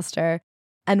Blockbuster.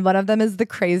 And one of them is the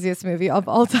craziest movie of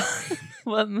all time.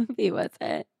 What movie was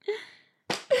it?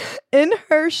 In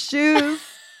Her Shoes.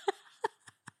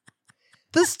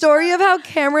 The story of how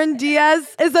Cameron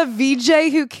Diaz is a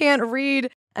VJ who can't read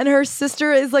and her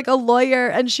sister is like a lawyer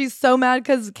and she's so mad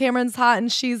because Cameron's hot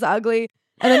and she's ugly.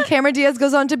 And then Cameron Diaz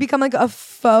goes on to become like a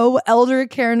faux elder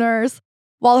care nurse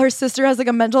while her sister has like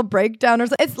a mental breakdown. Or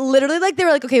something. It's literally like they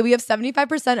were like, okay, we have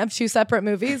 75% of 2 separate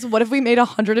movies. What if we made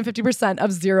 150%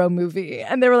 of 0 movie?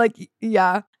 And they were like,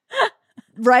 yeah.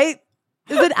 Right?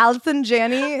 Is it Allison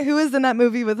Janney? Who is in that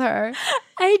movie with her?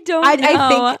 I don't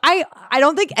know. I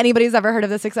don't think anybody's ever heard of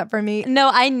this except for me.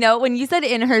 No, I know. When you said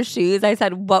In Her Shoes, I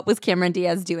said, what was Cameron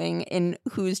Diaz doing in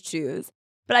whose shoes?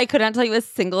 But I could not tell you a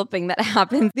single thing that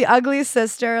happened. The ugly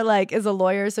sister like is a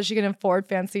lawyer so she can afford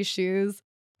fancy shoes,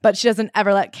 but she doesn't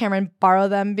ever let Cameron borrow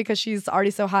them because she's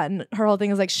already so hot and her whole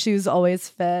thing is like shoes always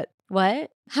fit.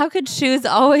 What? How could shoes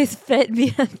always fit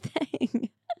be a thing?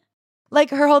 Like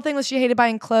her whole thing was she hated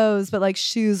buying clothes, but like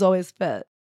shoes always fit.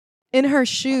 In Her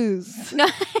Shoes. No,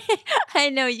 I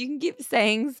know you can keep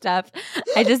saying stuff.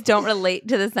 I just don't relate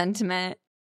to the sentiment.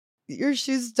 Your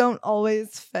shoes don't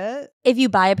always fit? If you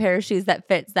buy a pair of shoes that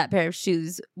fits, that pair of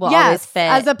shoes will always fit.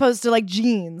 As opposed to like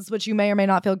jeans, which you may or may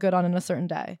not feel good on in a certain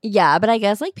day. Yeah, but I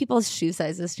guess like people's shoe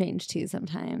sizes change too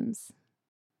sometimes.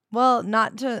 Well,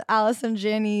 not to Allison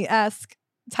Janney-esque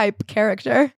type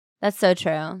character. That's so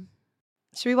true.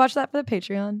 Should we watch that for the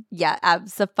Patreon? Yeah,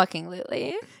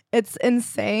 abso-fucking-lutely. It's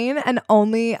insane and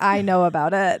only I know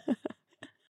about it.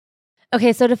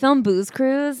 Okay, so to film Booze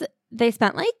Cruise, they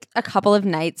spent like a couple of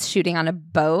nights shooting on a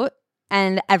boat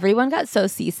and everyone got so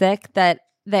seasick that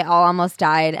they all almost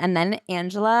died. And then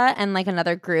Angela and like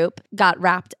another group got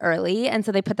wrapped early. And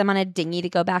so they put them on a dinghy to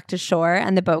go back to shore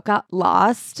and the boat got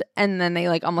lost. And then they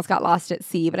like almost got lost at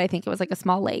sea, but I think it was like a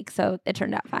small lake. So it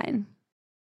turned out fine.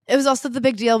 It was also the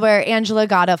big deal where Angela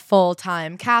got a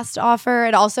full-time cast offer.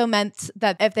 It also meant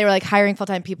that if they were like hiring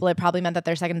full-time people, it probably meant that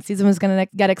their second season was going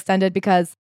to get extended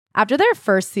because after their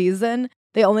first season,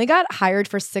 They only got hired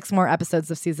for 6 more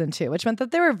episodes of season 2, which meant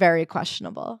that they were very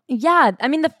questionable. Yeah. I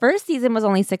mean, the first season was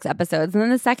only 6 episodes, and then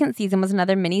the second season was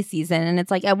another mini season. And it's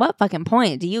like, at what fucking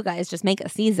point do you guys just make a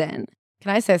season? Can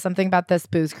I say something about this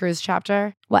Booze Cruise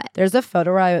chapter? What? There's a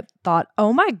photo where I thought,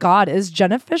 oh my God, is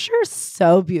Jenna Fisher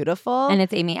so beautiful? And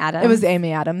it's Amy Adams. It was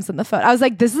Amy Adams in the photo. I was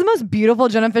like, this is the most beautiful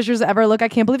Jenna Fisher's ever look. I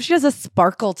can't believe she has a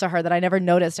sparkle to her that I never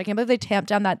noticed. I can't believe they tamped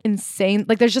down that insane,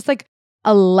 like there's just like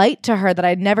a light to her that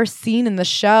I'd never seen in the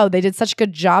show. They did such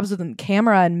good jobs with the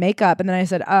camera and makeup. And then I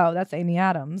said, oh, that's Amy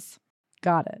Adams.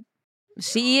 Got it.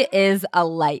 She is a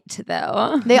light,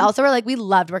 though. They also were like, we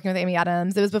loved working with Amy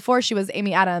Adams. It was before she was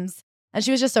Amy Adams. And she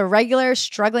was just a regular,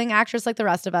 struggling actress like the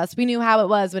rest of us. We knew how it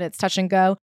was when it's touch and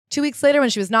go. 2 weeks later, when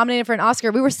she was nominated for an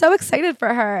Oscar, we were so excited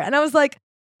for her. And I was like,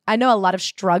 I know a lot of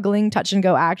struggling touch and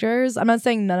go actors. I'm not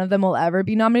saying none of them will ever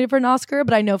be nominated for an Oscar,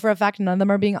 but I know for a fact none of them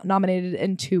are being nominated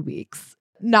in 2 weeks.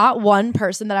 Not one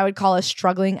person that I would call a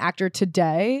struggling actor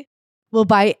today will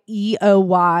by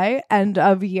EOY, end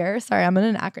of year. Sorry, I'm in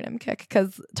an acronym kick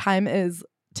because time is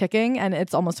ticking and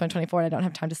it's almost 2024 and I don't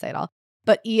have time to say it all.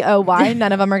 But EOY,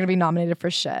 none of them are going to be nominated for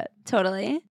shit.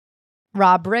 Totally.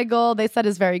 Rob Riggle, they said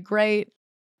is very great.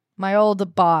 My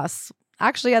old boss,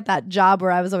 actually at that job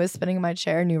where I was always spinning in my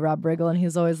chair, knew Rob Riggle, and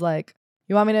he's always like,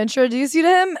 you want me to introduce you to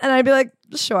him? And I'd be like,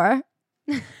 sure.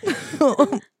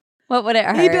 What would it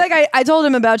hurt? He'd be like, I told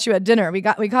him about you at dinner. We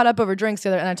caught up over drinks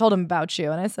together, and I told him about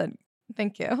you. And I said,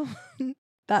 thank you.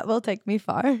 That will take me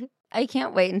far. I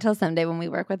can't wait until someday when we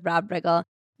work with Rob Riggle.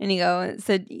 And you go,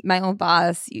 so my old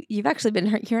boss, you've actually been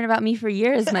hearing about me for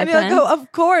years, my friend. Like, oh,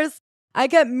 of course. I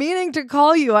kept meaning to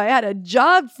call you. I had a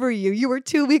job for you. You were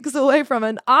 2 weeks away from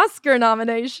an Oscar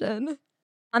nomination.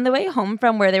 On the way home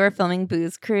from where they were filming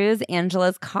Booze Cruise,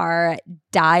 Angela's car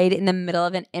died in the middle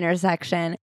of an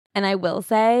intersection. And I will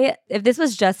say, if this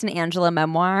was just an Angela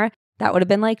memoir, that would have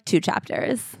been like 2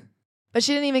 chapters. But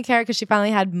she didn't even care because she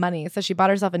finally had money. So she bought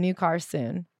herself a new car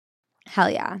soon. Hell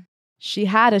yeah. She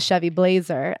had a Chevy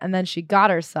Blazer, and then she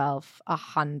got herself a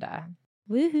Honda.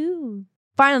 Woohoo.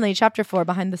 Finally, chapter 4,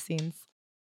 behind the scenes.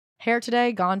 Hair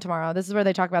today, gone tomorrow. This is where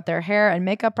they talk about their hair and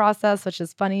makeup process, which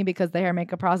is funny because the hair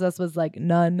makeup process was like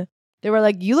none. They were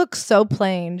like, you look so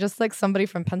plain, just like somebody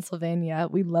from Pennsylvania.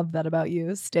 We love that about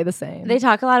you. Stay the same. They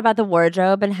talk a lot about the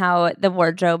wardrobe and how the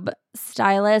wardrobe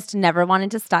stylist never wanted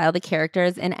to style the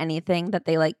characters in anything that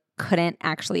they like couldn't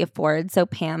actually afford. So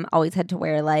Pam always had to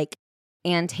wear like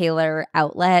Ann Taylor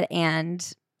outlet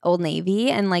and Old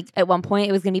Navy. And like at one point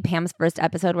it was going to be Pam's first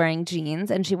episode wearing jeans,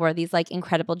 and she wore these like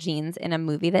incredible jeans in a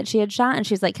movie that she had shot. And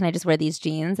she's like, can I just wear these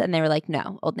jeans? And they were like,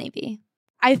 no, Old Navy.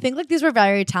 I think like these were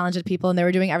very talented people, and they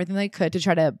were doing everything they could to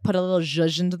try to put a little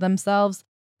zhuzh into themselves.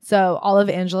 So all of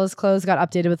Angela's clothes got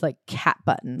updated with like cat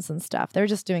buttons and stuff. They were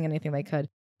just doing anything they could.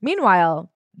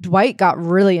 Meanwhile, Dwight got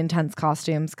really intense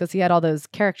costumes because he had all those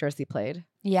characters he played.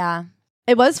 Yeah.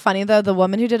 It was funny though, the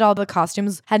woman who did all the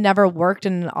costumes had never worked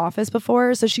in an office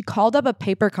before. So she called up a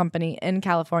paper company in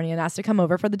California and asked to come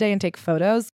over for the day and take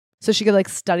photos so she could like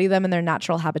study them in their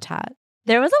natural habitat.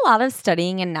 There was a lot of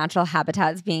studying in natural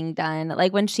habitats being done.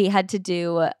 Like when she had to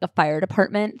do a fire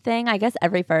department thing, I guess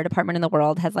every fire department in the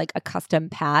world has like a custom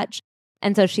patch.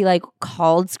 And so she like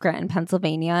called Scranton,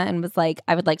 Pennsylvania and was like,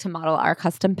 I would like to model our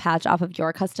custom patch off of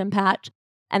your custom patch.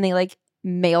 And they like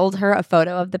mailed her a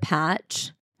photo of the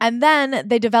patch. And then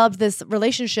they developed this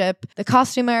relationship, the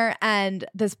costumer and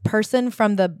this person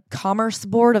from the Commerce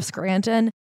Board of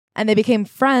Scranton. And they became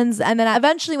friends. And then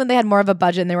eventually when they had more of a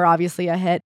budget and they were obviously a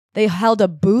hit, they held a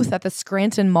booth at the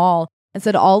Scranton Mall and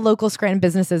said, all local Scranton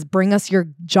businesses, bring us your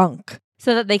junk.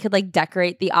 So that they could like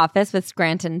decorate the office with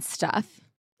Scranton stuff.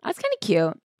 That's kind of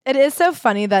cute. It is so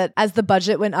funny that as the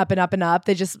budget went up and up and up,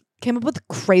 they just came up with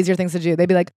crazier things to do. They'd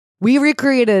be like, we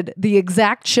recreated the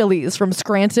exact Chili's from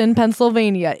Scranton,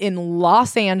 Pennsylvania in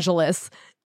Los Angeles.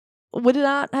 Would it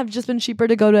not have just been cheaper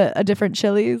to go to a different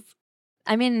Chili's?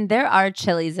 I mean, there are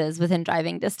Chili's within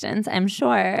driving distance, I'm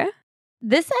sure.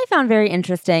 This I found very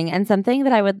interesting and something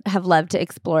that I would have loved to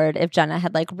explore if Jenna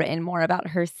had like written more about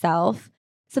herself.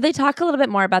 So they talk a little bit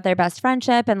more about their best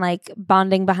friendship and like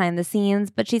bonding behind the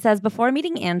scenes. But she says, before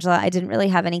meeting Angela, I didn't really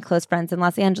have any close friends in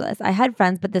Los Angeles. I had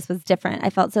friends, but this was different. I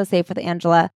felt so safe with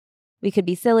Angela. We could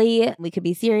be silly. We could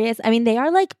be serious. I mean, they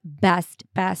are like best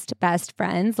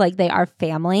friends. Like they are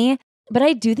family. But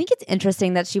I do think it's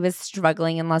interesting that she was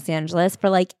struggling in Los Angeles for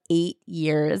like 8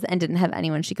 years and didn't have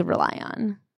anyone she could rely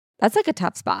on. That's like a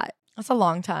tough spot. That's a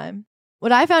long time.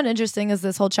 What I found interesting is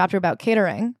this whole chapter about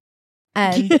catering.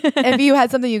 And if you had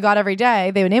something you got every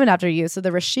day, they would name it after you. So the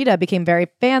Rashida became very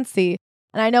fancy.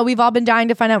 And I know we've all been dying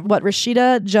to find out what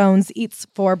Rashida Jones eats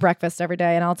for breakfast every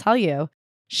day. And I'll tell you,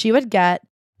 she would get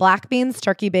black beans,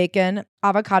 turkey bacon,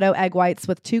 avocado egg whites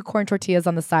with 2 corn tortillas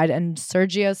on the side, and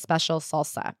Sergio's special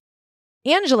salsa.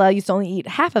 Angela used to only eat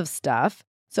half of stuff,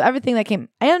 so everything that came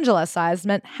Angela sized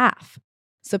meant half.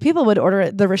 So people would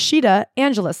order the Rashida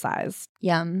Angela size.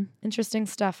 Yum. Interesting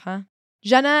stuff, huh?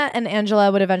 Jenna and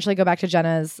Angela would eventually go back to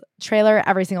Jenna's trailer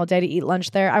every single day to eat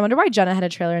lunch there. I wonder why Jenna had a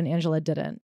trailer and Angela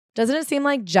didn't. Doesn't it seem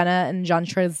like Jenna and John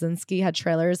Krasinski had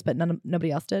trailers, but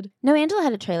nobody else did? No, Angela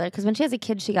had a trailer because when she was a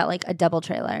kid, she got like a double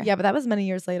trailer. Yeah, but that was many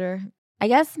years later. I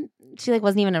guess she like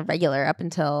wasn't even a regular up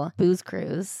until Booze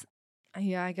Cruise.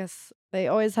 Yeah, I guess they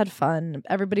always had fun.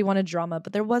 Everybody wanted drama,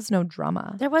 but there was no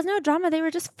drama. There was no drama. They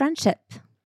were just friendship.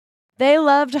 They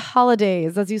loved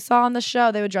holidays. As you saw on the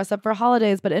show, they would dress up for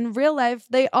holidays, but in real life,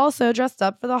 they also dressed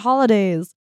up for the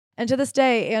holidays. And to this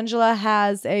day, Angela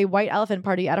has a white elephant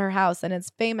party at her house, and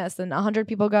it's famous, and 100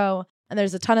 people go, and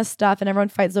there's a ton of stuff, and everyone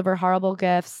fights over horrible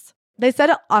gifts. They said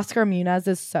Oscar Muniz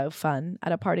is so fun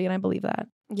at a party, and I believe that.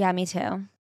 Yeah, me too.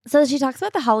 So she talks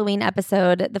about the Halloween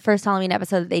episode, the first Halloween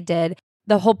episode that they did.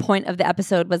 The whole point of the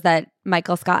episode was that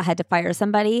Michael Scott had to fire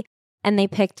somebody, and they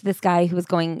picked this guy who was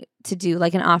going to do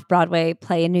like an off-Broadway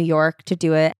play in New York to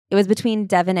do it. It was between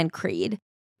Devin and Creed.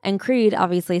 And Creed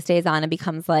obviously stays on and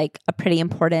becomes like a pretty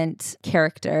important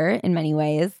character in many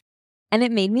ways. And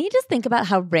it made me just think about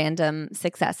how random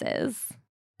success is.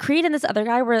 Creed and this other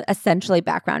guy were essentially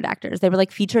background actors. They were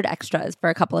like featured extras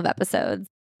for a couple of episodes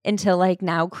until like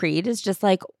now Creed is just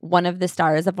like one of the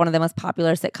stars of one of the most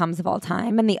popular sitcoms of all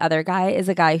time. And the other guy is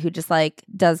a guy who just like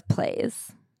does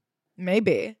plays.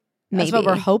 Maybe. That's what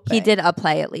we're hoping. He did a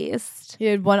play at least. He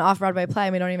did one off-Broadway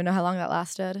play. We don't even know how long that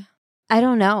lasted. I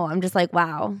don't know. I'm just like,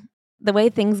 wow. The way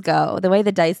things go, the way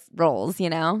the dice rolls, you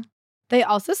know? They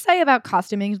also say about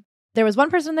costuming, there was one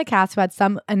person in the cast who had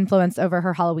some influence over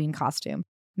her Halloween costume,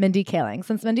 Mindy Kaling.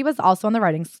 Since Mindy was also on the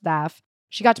writing staff,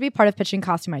 she got to be part of pitching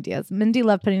costume ideas. Mindy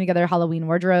loved putting together Halloween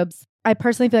wardrobes. I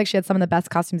personally feel like she had some of the best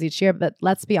costumes each year, but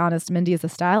let's be honest, Mindy is a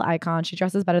style icon. She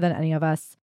dresses better than any of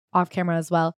us, off camera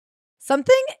as well.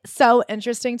 Something so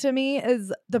interesting to me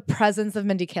is the presence of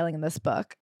Mindy Kaling in this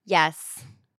book. Yes.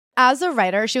 As a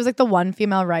writer, she was like the one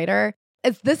female writer.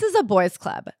 This is a boys'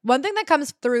 club. One thing that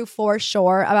comes through for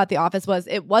sure about The Office was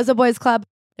it was a boys' club.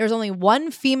 There was only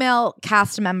one female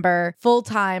cast member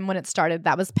full-time when it started.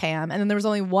 That was Pam. And then there was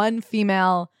only one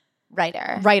female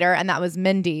writer, and that was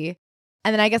Mindy.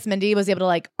 And then I guess Mindy was able to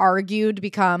like argue to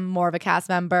become more of a cast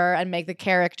member and make the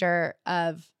character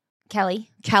of Kelly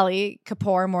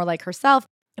Kapoor more like herself.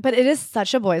 But it is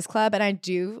such a boys' club, and I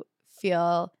do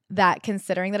feel that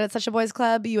considering that it's such a boys'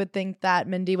 club, you would think that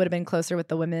Mindy would have been closer with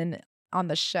the women on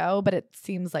the show, but it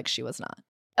seems like she was not.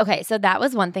 Okay, so that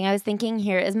was one thing I was thinking.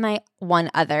 Here is my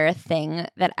one other thing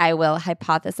that I will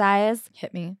hypothesize.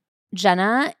 Hit me.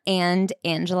 Jenna and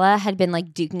Angela had been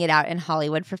like duking it out in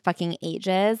Hollywood for fucking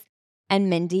ages. And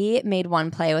Mindy made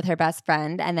one play with her best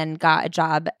friend and then got a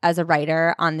job as a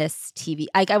writer on this TV.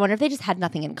 I wonder if they just had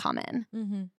nothing in common.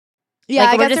 Mm-hmm. Yeah,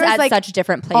 like, I we're guess just at like such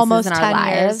different places almost in our 10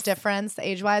 lives. years difference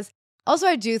age-wise. Also,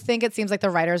 I do think it seems like the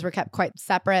writers were kept quite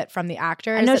separate from the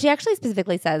actors. I know she actually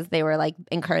specifically says they were like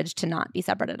encouraged to not be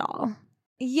separate at all.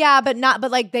 Yeah, but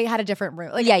like they had a different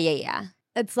room. Like, yeah.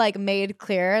 It's like made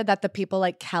clear that the people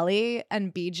like Kelly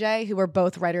and BJ, who were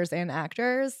both writers and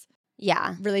actors,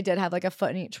 really did have like a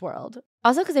foot in each world.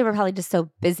 Also because they were probably just so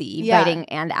busy writing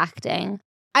and acting.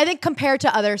 I think compared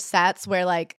to other sets where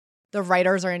like the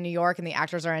writers are in New York and the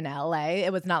actors are in LA,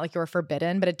 it was not like you were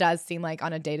forbidden, but it does seem like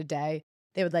on a day-to-day,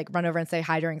 they would like run over and say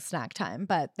hi during snack time,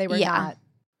 but they were not.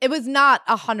 It was not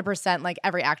 100% like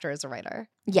every actor is a writer.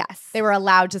 Yes. They were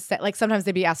allowed to say, like sometimes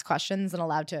they'd be asked questions and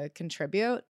allowed to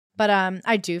contribute. But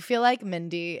I do feel like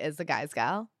Mindy is a guy's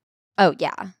gal. Oh,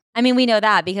 yeah. I mean, we know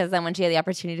that because then when she had the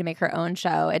opportunity to make her own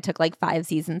show, it took like 5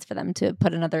 seasons for them to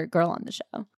put another girl on the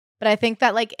show. But I think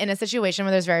that like in a situation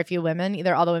where there's very few women,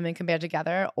 either all the women can band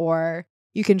together or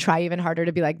you can try even harder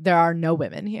to be like, there are no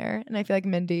women here. And I feel like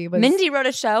Mindy wrote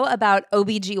a show about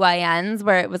OBGYNs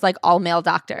where it was like all male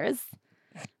doctors.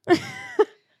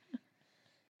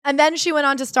 And then she went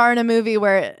on to star in a movie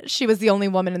where she was the only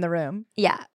woman in the room.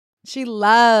 Yeah. She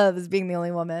loves being the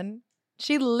only woman.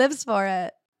 She lives for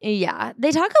it. Yeah.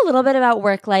 They talk a little bit about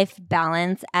work-life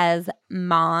balance as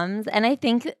moms, and I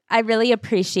think I really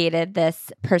appreciated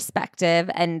this perspective.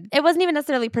 And it wasn't even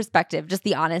necessarily perspective, just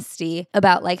the honesty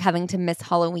about like having to miss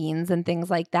Halloweens and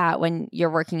things like that when you're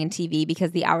working in TV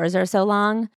because the hours are so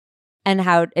long and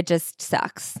how it just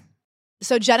sucks.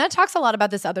 So Jenna talks a lot about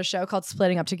this other show called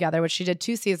Splitting Up Together, which she did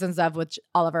 2 seasons of with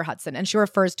Oliver Hudson. And she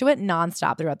refers to it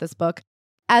nonstop throughout this book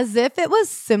as if it was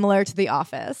similar to The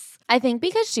Office. I think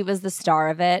because she was the star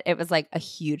of it, it was like a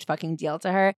huge fucking deal to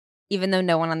her, even though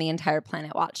no one on the entire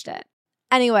planet watched it.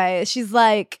 Anyway, she's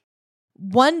like,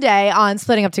 one day on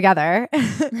Splitting Up Together,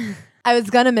 I was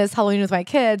going to miss Halloween with my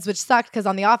kids, which sucked because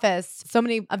on The Office, so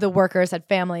many of the workers had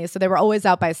families. So they were always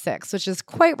out by 6, which is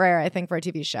quite rare, I think, for a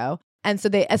TV show. And so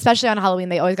they, especially on Halloween,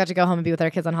 they always got to go home and be with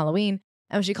their kids on Halloween.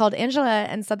 And when she called Angela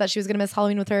and said that she was going to miss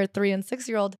Halloween with her 3 and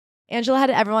 6-year-old, Angela had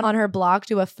everyone on her block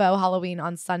do a faux Halloween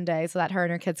on Sunday so that her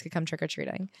and her kids could come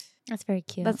trick-or-treating. That's very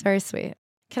cute. That's very sweet.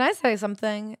 Can I say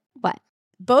something? What?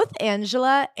 Both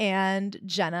Angela and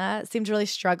Jenna seem to really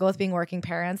struggle with being working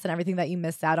parents and everything that you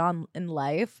miss out on in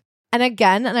life. And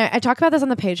again, and I talk about this on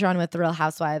the Patreon with The Real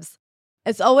Housewives,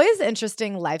 it's always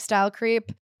interesting lifestyle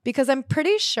creep because I'm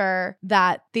pretty sure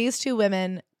that these two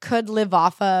women could live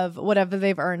off of whatever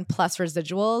they've earned plus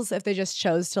residuals if they just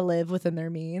chose to live within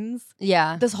their means.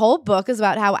 Yeah. This whole book is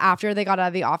about how after they got out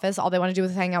of the office, all they wanted to do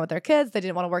was hang out with their kids. They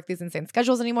didn't want to work these insane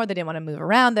schedules anymore. They didn't want to move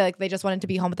around. They just wanted to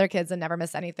be home with their kids and never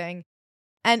miss anything.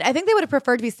 And I think they would have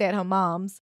preferred to be stay-at-home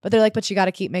moms, but they're like, but you got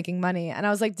to keep making money. And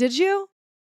I was like, did you?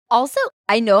 Also,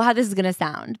 I know how this is going to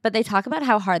sound, but they talk about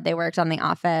how hard they worked on The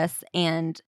Office,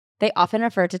 and they often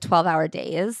refer to 12-hour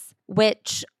days,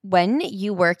 which when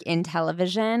you work in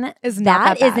television,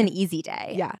 that is an easy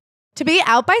day. Yeah. To be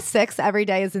out by 6 every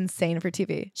day is insane for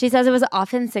TV. She says it was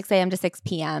often 6 a.m. to 6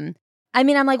 p.m. I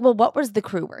mean, I'm like, well, what was the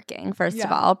crew working, first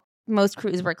of all? Most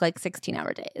crews work like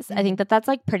 16-hour days. I think that's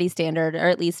like pretty standard, or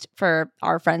at least for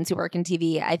our friends who work in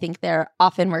TV, I think they're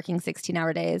often working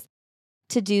 16-hour days.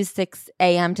 To do 6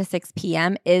 a.m. to 6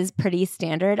 p.m. is pretty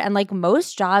standard. And like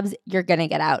most jobs, you're going to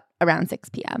get out around 6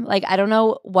 p.m. Like, I don't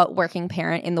know what working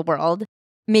parent in the world,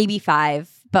 maybe 5,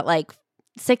 but like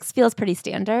 6 feels pretty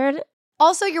standard.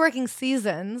 Also, you're working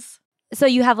seasons. So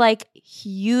you have like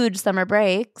huge summer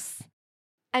breaks.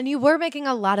 And you were making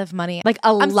a lot of money. Like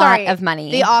a lot of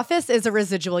money. The Office is a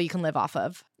residual you can live off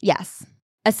of. Yes.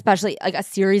 Especially like a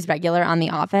series regular on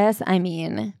The Office. I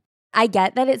mean, I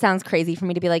get that it sounds crazy for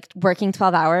me to be like, working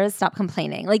 12 hours, stop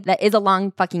complaining. Like, that is a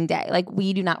long fucking day. Like,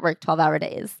 we do not work 12-hour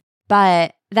days.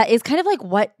 But that is kind of like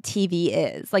what TV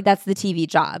is. Like, that's the TV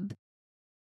job.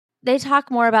 They talk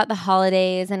more about the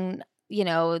holidays and, you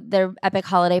know, their epic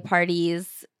holiday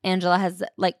parties. Angela has,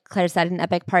 like Claire said, an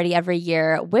epic party every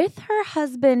year with her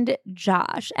husband,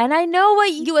 Josh. And I know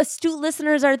what you astute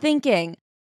listeners are thinking.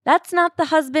 That's not the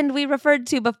husband we referred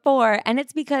to before. And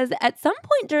it's because at some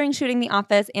point during shooting The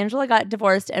Office, Angela got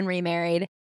divorced and remarried.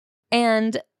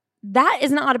 And that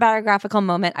is an autobiographical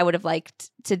moment I would have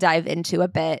liked to dive into a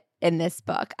bit in this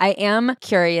book. I am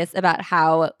curious about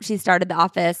how she started The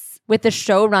Office with the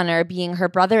showrunner being her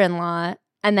brother-in-law.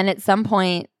 And then at some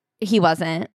point, he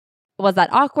wasn't. Was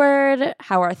that awkward?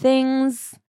 How are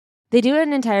things? They do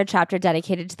an entire chapter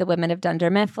dedicated to the women of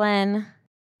Dunder Mifflin.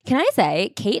 Can I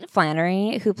say, Kate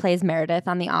Flannery, who plays Meredith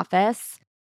on The Office,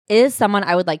 is someone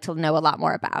I would like to know a lot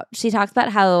more about. She talks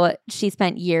about how she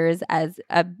spent years as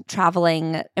a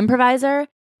traveling improviser,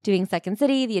 doing Second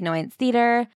City, the Annoyance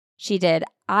Theater. She did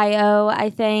I.O.,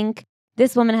 I think.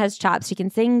 This woman has chops. She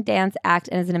can sing, dance, act,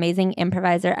 and is an amazing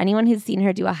improviser. Anyone who's seen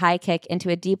her do a high kick into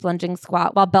a deep lunging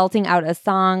squat while belting out a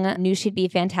song knew she'd be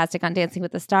fantastic on Dancing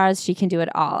with the Stars. She can do it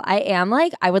all.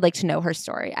 I would like to know her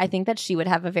story. I think that she would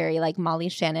have a very like Molly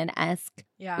Shannon-esque,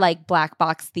 like black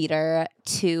box theater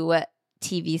to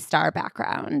TV star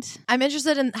background. I'm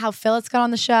interested in how Phyllis got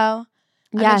on the show.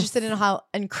 I'm interested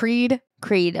in Creed.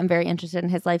 I'm very interested in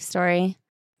his life story.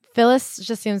 Phyllis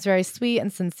just seems very sweet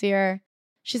and sincere.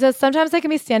 She says, sometimes I can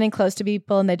be standing close to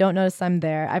people and they don't notice I'm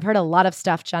there. I've heard a lot of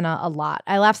stuff, Jenna, a lot.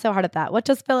 I laugh so hard at that. What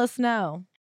does Phyllis know?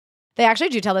 They actually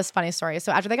do tell this funny story.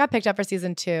 So after they got picked up for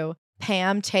season 2,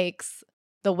 Pam takes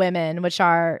the women, which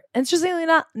are, interestingly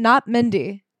not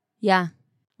Mindy. Yeah.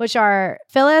 Which are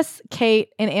Phyllis, Kate,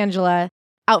 and Angela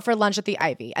out for lunch at the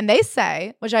Ivy. And they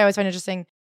say, which I always find interesting,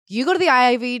 you go to the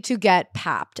Ivy to get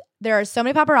papped. There are so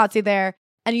many paparazzi there.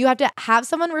 And you have to have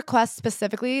someone request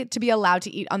specifically to be allowed to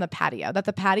eat on the patio. That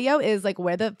the patio is like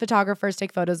where the photographers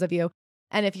take photos of you.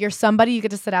 And if you're somebody, you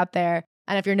get to sit out there.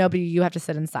 And if you're nobody, you have to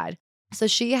sit inside. So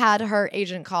she had her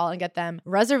agent call and get them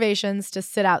reservations to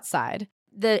sit outside.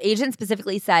 The agent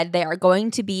specifically said they are going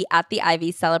to be at the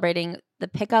Ivy celebrating the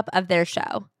pickup of their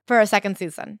show. For a second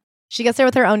season. She gets there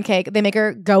with her own cake. They make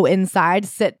her go inside,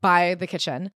 sit by the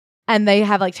kitchen. And they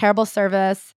have like terrible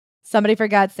service. Somebody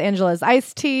forgets Angela's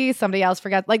iced tea. Somebody else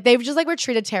forgets. Like, they've just like were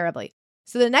treated terribly.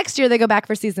 So the next year they go back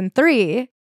for season 3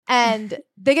 and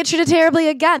they get treated terribly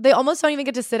again. They almost don't even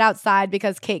get to sit outside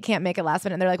because Kate can't make it last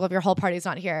minute. And they're like, well, if your whole party's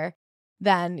not here,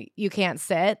 then you can't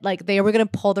sit. Like, they were going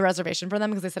to pull the reservation for them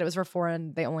because they said it was for 4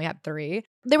 and they only had 3.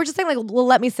 They were just saying like, well,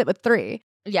 let me sit with 3.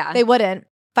 Yeah. They wouldn't.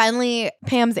 Finally,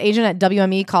 Pam's agent at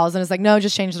WME calls and is like, no,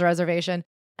 just change the reservation.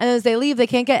 And as they leave, they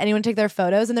can't get anyone to take their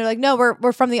photos. And they're like, no,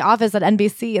 we're from the office at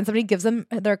NBC. And somebody gives them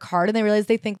their card and they realize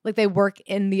they think like they work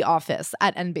in the office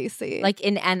at NBC. Like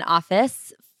in an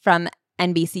office from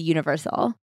NBC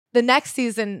Universal. The next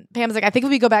season, Pam's like, I think if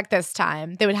we go back this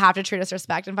time, they would have to treat us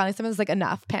respect. And finally someone's like,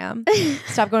 enough, Pam.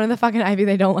 Stop going to the fucking Ivy.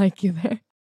 They don't like you there. And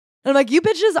I'm like, you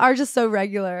bitches are just so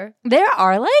regular. There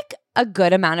are like a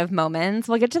good amount of moments.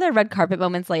 We'll get to their red carpet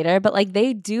moments later, but like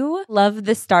they do love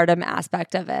the stardom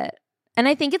aspect of it. And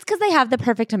I think it's because they have the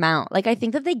perfect amount. Like, I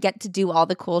think that they get to do all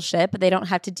the cool shit, but they don't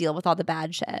have to deal with all the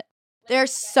bad shit. They're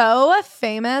so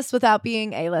famous without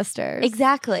being A-listers.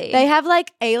 Exactly. They have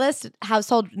like A-list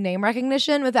household name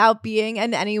recognition without being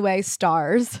in any way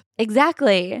stars.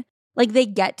 Exactly. Like, they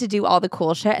get to do all the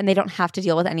cool shit and they don't have to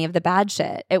deal with any of the bad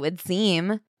shit, it would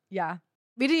seem. Yeah.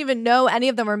 We didn't even know any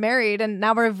of them were married, and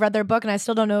now we've read their book, and I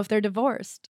still don't know if they're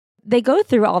divorced. They go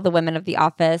through all the women of the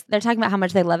office. They're talking about how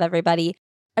much they love everybody.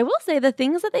 I will say the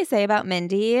things that they say about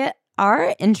Mindy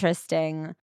are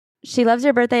interesting. She loves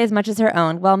her birthday as much as her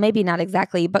own. Well, maybe not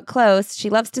exactly, but close. She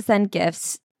loves to send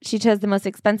gifts. She chose the most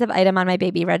expensive item on my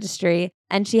baby registry,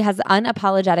 and she has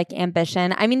unapologetic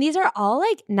ambition. I mean, these are all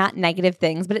like not negative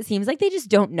things, but it seems like they just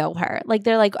don't know her. Like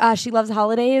they're like, she loves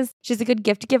holidays. She's a good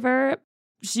gift giver.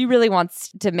 She really wants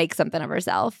to make something of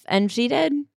herself, and she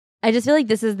did. I just feel like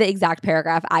this is the exact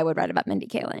paragraph I would write about Mindy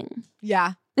Kaling.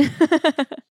 Yeah.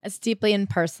 It's deeply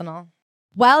impersonal.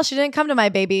 Well, she didn't come to my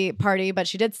baby party, but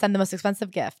she did send the most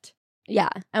expensive gift. Yeah.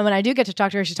 And when I do get to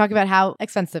talk to her, she's talking about how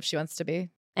expensive she wants to be.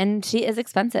 And she is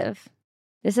expensive.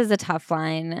 This is a tough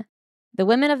line. The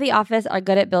women of the office are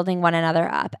good at building one another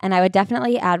up, and I would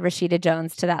definitely add Rashida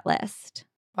Jones to that list.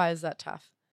 Why is that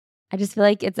tough? I just feel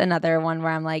like it's another one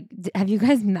where I'm like, have you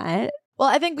guys met? Well,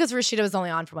 I think because Rashida was only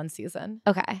on for one season.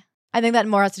 Okay. I think that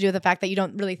more has to do with the fact that you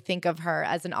don't really think of her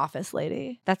as an office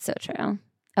lady. That's so true.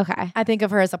 Okay. I think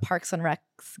of her as a Parks and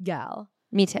Recs gal.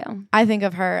 Me too. I think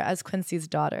of her as Quincy's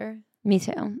daughter. Me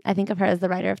too. I think of her as the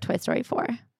writer of Toy Story 4.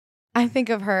 I think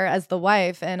of her as the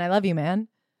wife and I Love You, Man.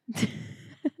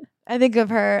 I think of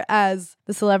her as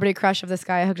the celebrity crush of this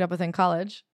guy I hooked up with in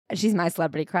college. She's my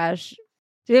celebrity crush.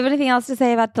 Do you have anything else to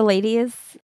say about the ladies?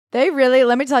 They really,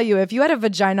 let me tell you, if you had a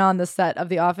vagina on the set of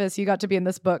The Office, you got to be in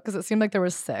this book because it seemed like there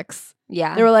was 6.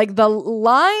 Yeah. They were like the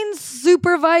line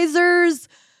supervisors,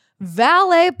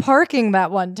 valet parking that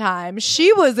one time.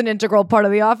 She was an integral part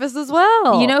of The Office as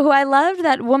well. You know who I loved?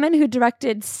 That woman who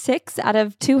directed 6 out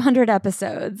of 200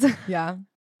 episodes. Yeah.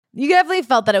 You definitely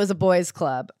felt that it was a boys'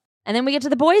 club. And then we get to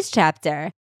the boys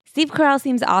chapter. Steve Carell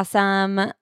seems awesome.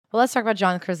 Well, let's talk about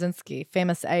John Krasinski,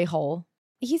 famous a-hole.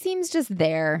 He seems just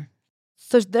there.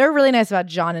 So they're really nice about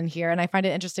John in here. And I find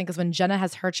it interesting because when Jenna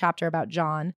has her chapter about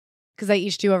John, because they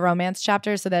each do a romance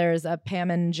chapter. So there's a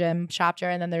Pam and Jim chapter,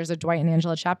 and then there's a Dwight and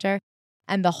Angela chapter.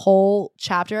 And the whole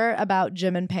chapter about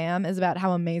Jim and Pam is about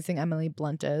how amazing Emily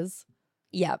Blunt is.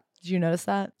 Yep. Did you notice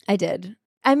that? I did.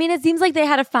 I mean, it seems like they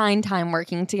had a fine time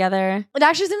working together. It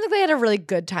actually seems like they had a really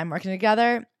good time working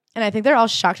together. And I think they're all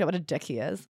shocked at what a dick he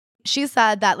is. She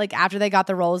said that like after they got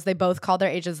the roles, they both called their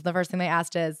agents. The first thing they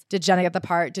asked is, did Jenna get the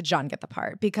part? Did John get the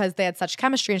part? Because they had such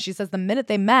chemistry. And she says the minute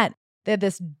they met, they had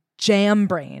this jam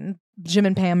brain, Jim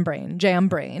and Pam brain, jam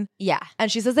brain. Yeah.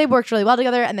 And she says they worked really well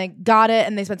together and they got it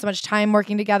and they spent so much time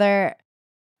working together.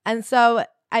 And so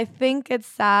I think it's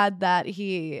sad that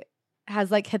he has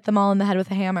like hit them all in the head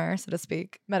with a hammer, so to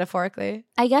speak, metaphorically.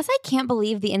 I guess I can't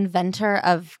believe the inventor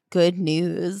of good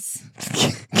news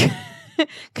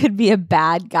could be a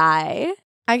bad guy.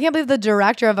 I can't believe the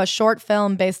director of a short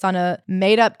film based on a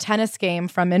made-up tennis game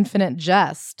from Infinite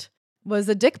Jest was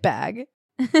a dickbag.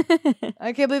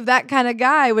 I can't believe that kind of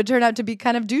guy would turn out to be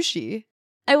kind of douchey.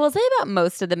 I will say about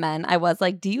most of the men, I was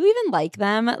like, do you even like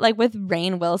them? Like with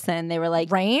Rainn Wilson, they were like...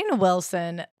 Rainn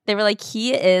Wilson. They were like,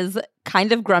 he is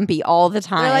kind of grumpy all the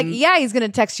time. They're like, yeah, he's going to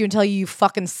text you and tell you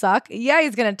fucking suck. Yeah,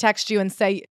 he's going to text you and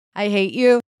say, I hate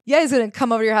you. Yeah, he's going to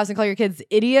come over to your house and call your kids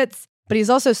idiots. But he's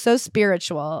also so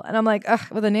spiritual. And I'm like, ugh,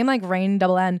 with a name like Rainn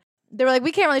double N. They were like,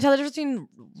 we can't really tell the difference between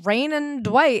Rainn and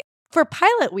Dwight. For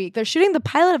pilot week, they're shooting the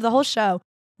pilot of the whole show.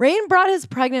 Rainn brought his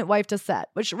pregnant wife to set,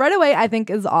 which right away I think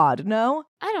is odd, no?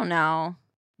 I don't know.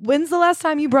 When's the last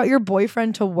time you brought your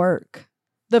boyfriend to work?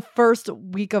 The first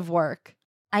week of work?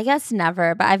 I guess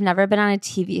never, but I've never been on a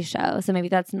TV show, so maybe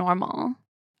that's normal.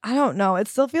 I don't know. It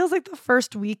still feels like the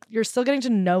first week, you're still getting to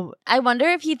know. I wonder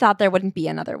if he thought there wouldn't be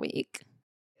another week.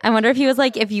 I wonder if he was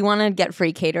like, if you want to get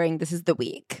free catering, this is the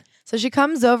week. So she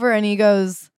comes over and he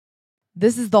goes,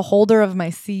 this is the holder of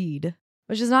my seed,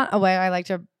 which is not a way I like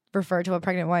to refer to a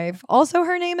pregnant wife. Also,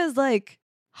 her name is like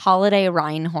Holiday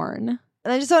Reinhorn.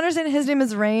 And I just don't understand. His name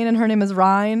is Rain and her name is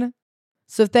Ryan.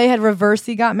 So if they had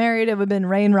reversely got married, it would have been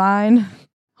Rain Ryan.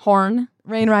 Horn.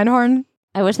 Rain Reinhorn.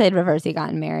 I wish they'd reversely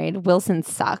gotten married. Wilson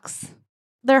sucks.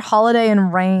 They're Holiday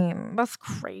and Rain. That's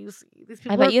crazy. These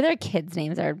people I bet you their kids'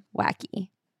 names are wacky.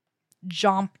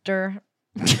 Jompter.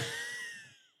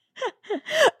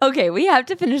 Okay, we have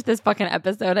to finish this fucking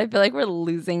episode. I feel like we're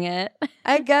losing it.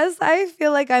 I guess I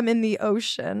feel like I'm in the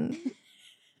ocean.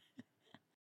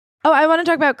 Oh, I want to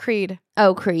talk about Creed.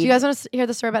 Oh, Creed. Do you guys want to hear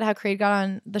the story about how Creed got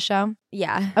on the show?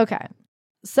 Yeah. Okay.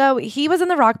 So he was in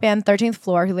the rock band 13th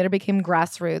Floor, who later became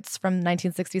Grassroots from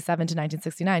 1967 to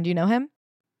 1969. Do you know him?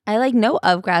 I know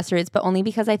of Grassroots, but only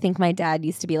because I think my dad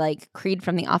used to be like Creed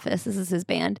from The Office. This is his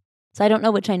band. So I don't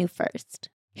know which I knew first.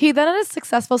 He then had a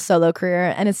successful solo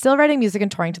career and is still writing music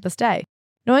and touring to this day.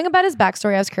 Knowing about his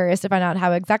backstory, I was curious to find out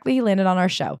how exactly he landed on our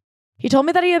show. He told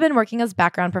me that he had been working as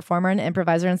background performer and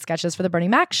improviser in sketches for the Bernie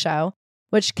Mac show,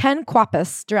 which Ken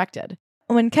Kwapis directed.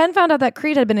 When Ken found out that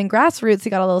Creed had been in Grassroots, he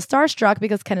got a little starstruck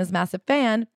because Ken is a massive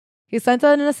fan. He sent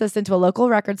an assistant to a local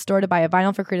record store to buy a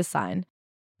vinyl for Creed to sign.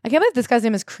 I can't believe this guy's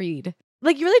name is Creed.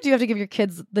 You really do have to give your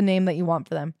kids the name that you want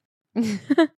for them.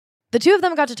 The two of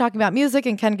them got to talking about music,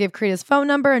 and Ken gave Creed his phone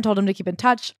number and told him to keep in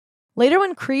touch. Later,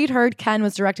 when Creed heard Ken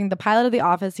was directing the pilot of The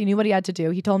Office, he knew what he had to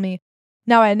do. He told me,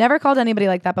 "Now, I had never called anybody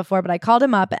like that before, but I called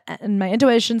him up, and my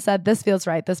intuition said, this feels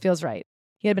right, this feels right."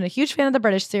 He had been a huge fan of the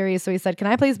British series, so he said, "Can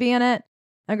I please be in it?"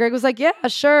 And Greg was like, "Yeah,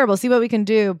 sure, we'll see what we can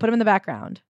do. Put him in the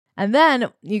background." And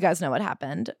then, you guys know what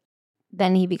happened.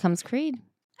 Then he becomes Creed.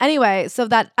 Anyway, so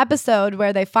that episode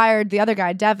where they fired the other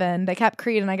guy, Devin, they kept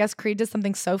Creed, and I guess Creed did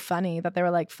something so funny that they were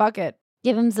like, fuck it.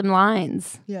 Give him some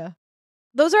lines. Yeah.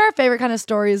 Those are our favorite kind of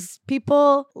stories.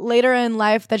 People later in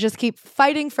life that just keep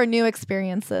fighting for new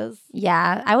experiences.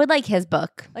 Yeah, I would like his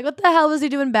book. What the hell was he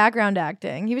doing background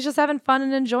acting? He was just having fun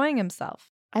and enjoying himself.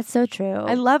 That's so true.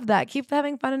 I love that. Keep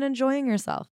having fun and enjoying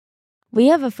yourself. We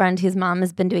have a friend whose mom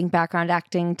has been doing background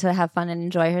acting to have fun and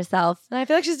enjoy herself. And I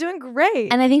feel like she's doing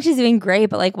great. And I think she's doing great,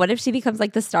 but what if she becomes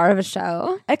the star of a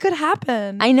show? It could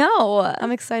happen. I know.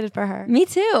 I'm excited for her. Me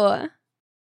too.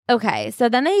 Okay, so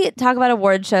then they talk about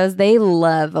award shows. They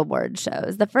love award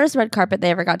shows. The first red carpet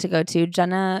they ever got to go to,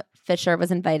 Jenna Fisher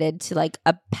was invited to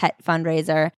a pet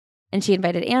fundraiser, and she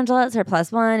invited Angela as her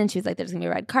 +1, and she was like, there's going to be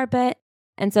a red carpet.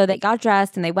 And so they got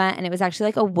dressed and they went, and it was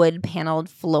actually a wood paneled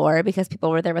floor because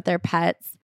people were there with their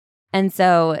pets. And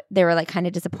so they were kind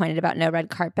of disappointed about no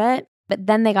red carpet. But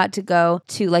then they got to go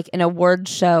to an award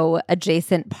show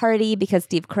adjacent party because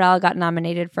Steve Carell got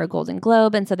nominated for a Golden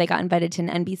Globe. And so they got invited to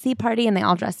an NBC party and they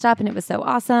all dressed up and it was so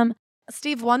awesome.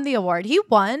 Steve won the award. He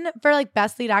won for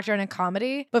best lead actor in a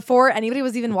comedy before anybody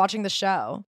was even watching the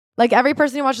show. Every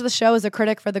person who watched the show is a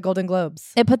critic for the Golden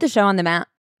Globes. It put the show on the map.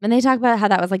 And they talk about how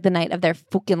that was the night of their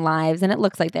fucking lives. And it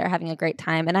looks like they're having a great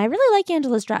time. And I really like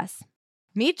Angela's dress.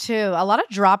 Me too. A lot of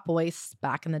drop waists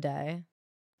back in the day.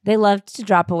 They loved to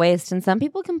drop a waist. And some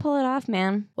people can pull it off,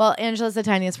 man. Well, Angela's the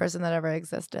tiniest person that ever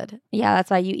existed. Yeah,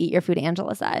 that's why you eat your food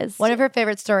Angela size. One of her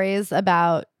favorite stories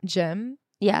about Jim.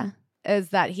 Yeah. Is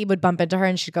that he would bump into her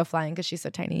and she'd go flying because she's so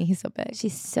tiny. He's so big.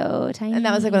 She's so tiny. And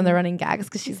that was one of the running gags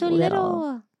because she's so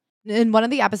little. In one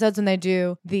of the episodes when they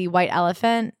do the white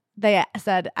elephant, they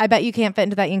said, "I bet you can't fit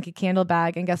into that Yankee Candle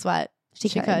bag." And guess what? She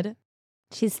could.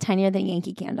 She's tinier than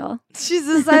Yankee Candle. She's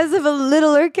the size of a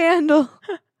littler candle.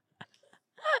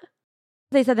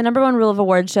 They said the number one rule of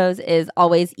award shows is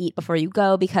always eat before you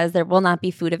go because there will not be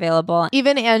food available.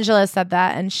 Even Angela said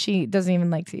that, and she doesn't even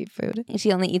like to eat food.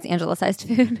 She only eats Angela-sized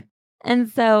food. And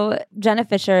so Jenna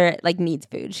Fisher needs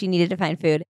food. She needed to find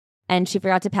food. And she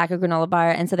forgot to pack a granola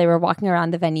bar. And so they were walking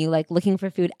around the venue looking for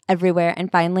food everywhere.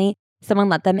 And finally, someone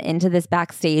let them into this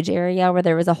backstage area where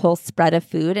there was a whole spread of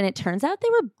food. And it turns out they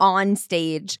were on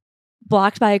stage,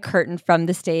 blocked by a curtain from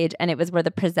the stage. And it was where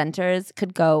the presenters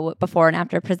could go before and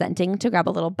after presenting to grab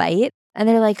a little bite. And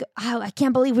they're like, "Oh, I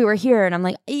can't believe we were here." And I'm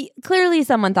like, clearly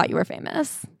someone thought you were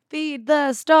famous. Feed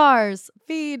the stars.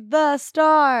 Feed the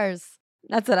stars.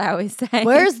 That's what I always say.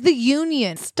 Where's the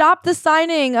union? Stop the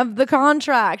signing of the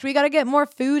contract. We got to get more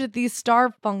food at these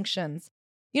star functions.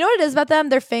 You know what it is about them?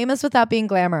 They're famous without being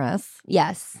glamorous.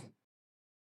 Yes.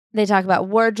 They talk about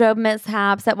wardrobe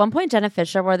mishaps. At one point, Jenna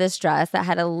Fisher wore this dress that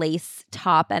had a lace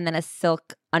top and then a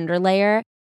silk underlayer,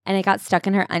 and it got stuck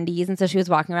in her undies. And so she was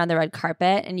walking around the red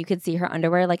carpet, and you could see her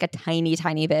underwear a tiny,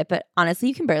 tiny bit. But honestly,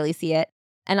 you can barely see it.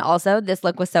 And also, this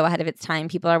look was so ahead of its time.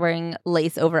 People are wearing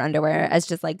lace over underwear as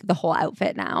just the whole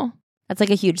outfit now. That's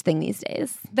a huge thing these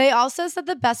days. They also said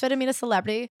the best way to meet a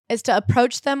celebrity is to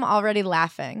approach them already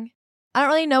laughing. I don't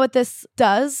really know what this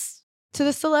does to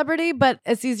the celebrity, but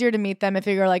it's easier to meet them if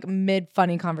you're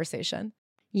mid-funny conversation.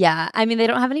 Yeah. I mean, they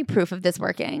don't have any proof of this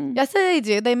working. Yes, they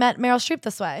do. They met Meryl Streep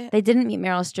this way. They didn't meet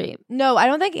Meryl Streep. No, I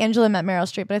don't think Angela met Meryl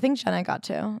Streep, but I think Jenna got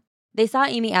to. They saw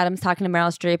Amy Adams talking to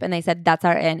Meryl Streep and they said, that's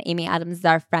our in. Amy Adams is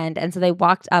our friend. And so they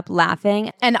walked up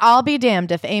laughing. And I'll be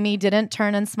damned if Amy didn't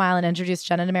turn and smile and introduce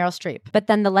Jenna to Meryl Streep. But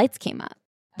then the lights came up.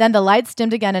 Then the lights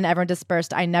dimmed again and everyone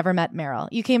dispersed. I never met Meryl.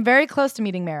 You came very close to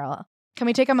meeting Meryl. Can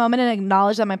we take a moment and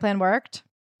acknowledge that my plan worked?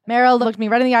 Meryl looked me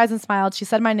right in the eyes and smiled. She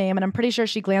said my name, and I'm pretty sure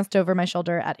she glanced over my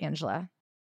shoulder at Angela.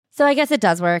 So I guess it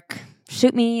does work.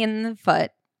 Shoot me in the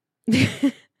foot.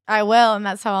 I will, and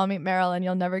that's how I'll meet Meryl, and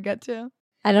you'll never get to.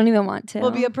 I don't even want to.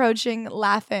 We'll be approaching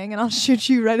laughing, and I'll shoot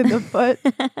you right in the foot,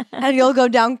 and you'll go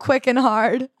down quick and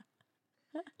hard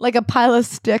like a pile of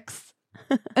sticks,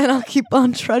 and I'll keep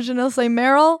on trudging. I'll say,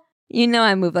 Meryl? You know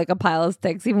I move like a pile of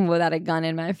sticks even without a gun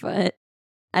in my foot.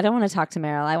 I don't want to talk to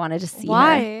Meryl. I want to just see her.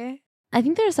 Why? I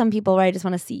think there are some people where I just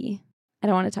want to see. I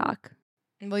don't want to talk.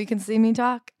 Well, you can see me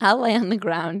talk. I'll lay on the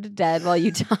ground dead while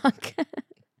you talk.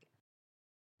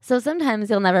 So sometimes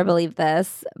you'll never believe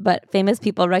this, but famous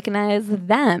people recognize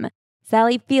them.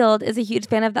 Sally Field is a huge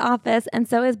fan of The Office, and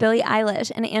so is Billie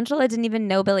Eilish. And Angela didn't even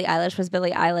know Billie Eilish was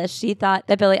Billie Eilish. She thought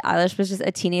that Billie Eilish was just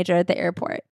a teenager at the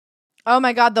airport. Oh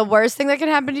my God, the worst thing that can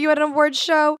happen to you at an awards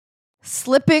show?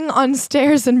 Slipping on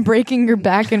stairs and breaking your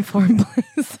back in 4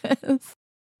 places.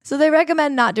 So they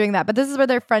recommend not doing that. But this is where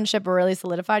their friendship really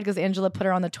solidified because Angela put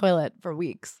her on the toilet for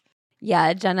weeks.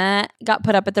 Yeah, Jenna got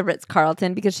put up at the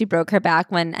Ritz-Carlton because she broke her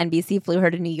back when NBC flew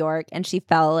her to New York and she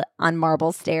fell on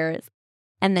marble stairs.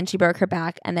 And then she broke her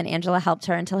back and then Angela helped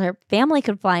her until her family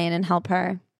could fly in and help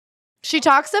her. She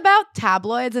talks about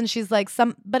tabloids and she's like,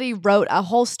 somebody wrote a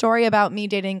whole story about me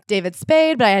dating David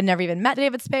Spade, but I had never even met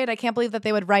David Spade. I can't believe that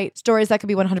they would write stories that could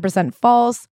be 100%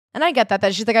 false. And I get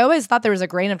that she's like, I always thought there was a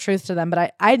grain of truth to them,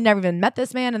 but I had never even met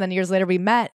this man. And then years later we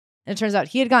met and it turns out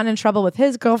he had gotten in trouble with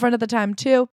his girlfriend at the time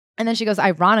too. And then she goes,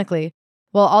 ironically,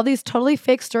 while all these totally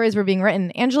fake stories were being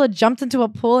written, Angela jumped into a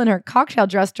pool in her cocktail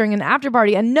dress during an after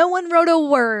party and no one wrote a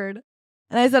word.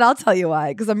 And I said, I'll tell you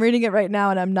why, because I'm reading it right now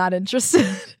and I'm not interested.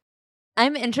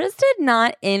 I'm interested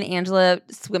not in Angela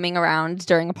swimming around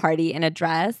during a party in a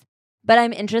dress, but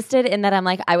I'm interested in that I'm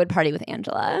like, I would party with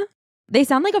Angela. They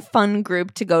sound like a fun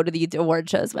group to go to the award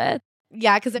shows with.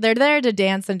 Yeah, because they're there to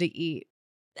dance and to eat.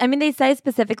 I mean, they say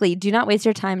specifically, do not waste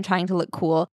your time trying to look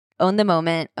cool. Own the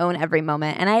moment, own every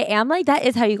moment. And I am like, that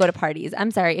is how you go to parties.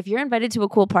 I'm sorry. If you're invited to a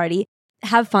cool party,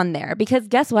 have fun there. Because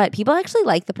guess what? People actually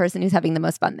like the person who's having the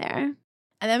most fun there.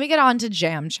 And then we get on to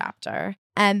Jam chapter.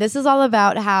 And this is all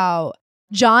about how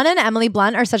John and Emily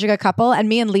Blunt are such a good couple. And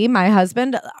me and Lee, my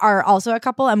husband, are also a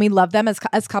couple. And we love them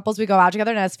as couples. We go out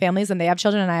together and as families. And they have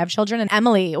children and I have children. And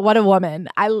Emily, what a woman.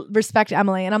 I respect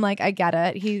Emily. And I'm like, I get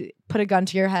it. He put a gun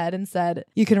to your head and said,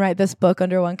 you can write this book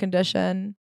under one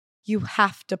condition. You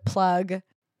have to plug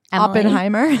Emily.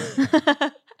 Oppenheimer.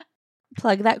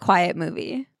 Plug that quiet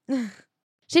movie.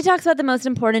 She talks about the most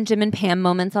important Jim and Pam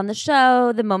moments on the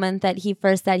show, the moment that he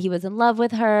first said he was in love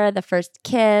with her, the first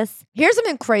kiss. Here's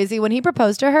something crazy. When he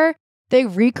proposed to her, they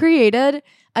recreated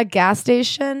a gas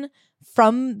station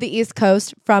from the East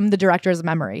Coast from the director's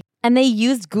memory. And they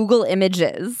used Google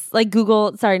Images, like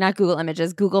Google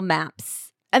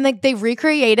Maps. And like they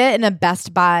recreate it in a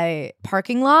Best Buy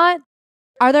parking lot.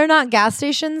 Are there not gas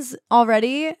stations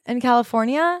already in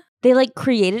California? They like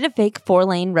created a fake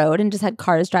 4-lane road and just had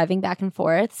cars driving back and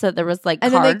forth. So there was like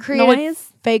and car then they created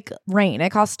noise. Fake rain.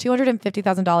 It cost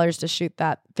 $250,000 to shoot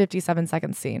that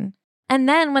 57-second scene. And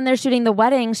then when they're shooting the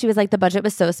wedding, she was like, the budget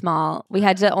was so small. We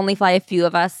had to only fly a few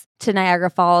of us to Niagara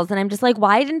Falls. And I'm just like,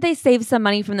 why didn't they save some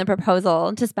money from the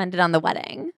proposal to spend it on the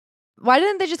wedding? Why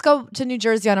didn't they just go to New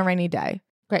Jersey on a rainy day?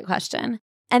 Great question.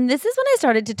 And this is when I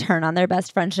started to turn on their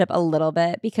best friendship a little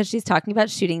bit because she's talking about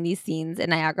shooting these scenes in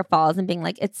Niagara Falls and being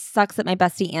like, it sucks that my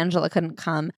bestie Angela couldn't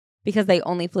come because they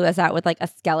only flew us out with like a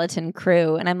skeleton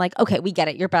crew. And I'm like, okay, we get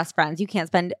it. You're best friends. You can't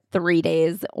spend 3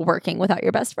 days working without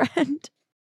your best friend.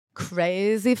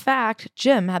 Crazy fact.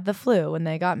 Jim had the flu when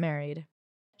they got married.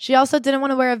 She also didn't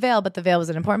want to wear a veil, but the veil was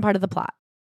an important part of the plot.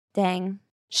 Dang.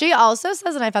 She also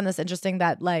says, and I found this interesting,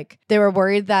 that like they were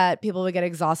worried that people would get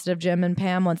exhausted of Jim and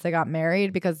Pam once they got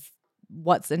married because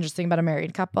what's interesting about a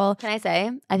married couple? Can I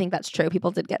say, I think that's true.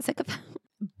 People did get sick of them.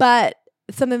 But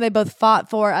something they both fought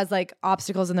for as like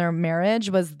obstacles in their marriage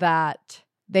was that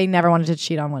they never wanted to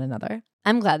cheat on one another.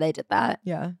 I'm glad they did that.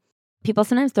 Yeah. People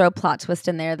sometimes throw a plot twist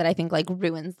in there that I think like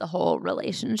ruins the whole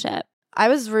relationship. I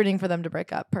was rooting for them to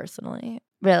break up personally.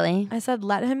 Really? I said,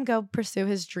 let him go pursue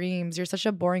his dreams. You're such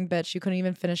a boring bitch. You couldn't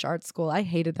even finish art school. I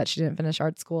hated that she didn't finish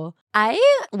art school. I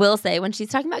will say when she's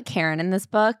talking about Karen in this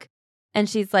book and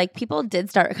she's like, people did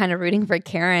start kind of rooting for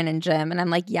Karen and Jim. And I'm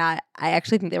like, yeah, I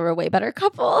actually think they were a way better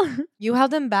couple. You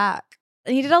held him back.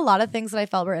 And he did a lot of things that I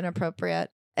felt were inappropriate.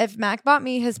 If Mac bought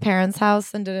me his parents'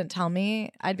 house and didn't tell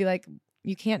me, I'd be like,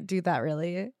 you can't do that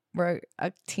really. We're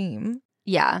a team.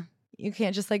 Yeah. You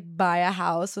can't just like buy a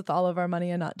house with all of our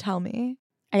money and not tell me.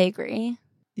 I agree.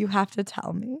 You have to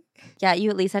tell me. Yeah, you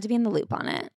at least have to be in the loop on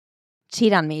it.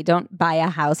 Cheat on me. Don't buy a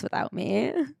house without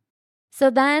me. So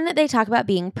then they talk about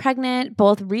being pregnant,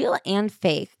 both real and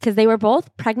fake, because they were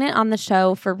both pregnant on the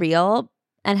show for real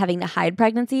and having to hide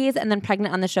pregnancies, and then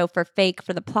pregnant on the show for fake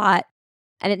for the plot.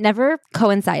 And it never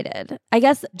coincided. I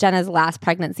guess Jenna's last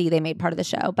pregnancy, they made part of the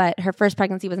show, but her first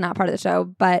pregnancy was not part of the show.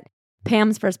 But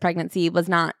Pam's first pregnancy was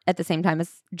not at the same time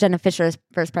as Jenna Fisher's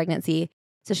first pregnancy.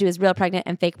 So she was real pregnant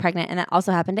and fake pregnant. And that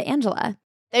also happened to Angela.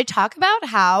 They talk about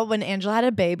how when Angela had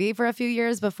a baby for a few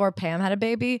years before Pam had a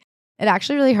baby, it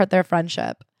actually really hurt their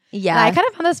friendship. Yeah. And I kind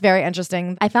of found this very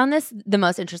interesting. I found this the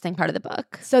most interesting part of the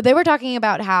book. So they were talking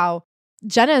about how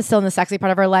Jenna is still in the sexy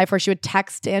part of her life where she would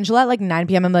text Angela at like 9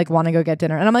 p.m. and like, want to go get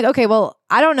dinner. And I'm like, okay, well,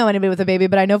 I don't know anybody with a baby,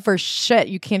 but I know for shit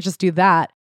you can't just do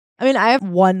that. I mean, I have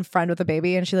one friend with a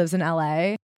baby and she lives in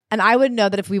LA. And I would know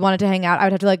that if we wanted to hang out, I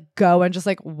would have to like go and just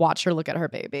like watch her look at her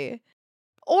baby.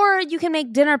 Or you can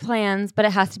make dinner plans, but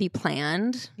it has to be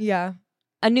planned. Yeah.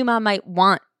 A new mom might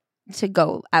want to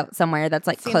go out somewhere that's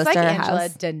like Seems close like to her Angela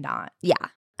house. did not. Yeah.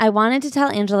 I wanted to tell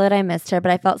Angela that I missed her,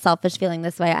 but I felt selfish feeling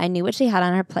this way. I knew what she had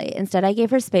on her plate. Instead, I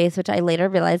gave her space, which I later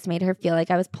realized made her feel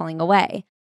like I was pulling away.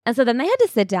 And so then they had to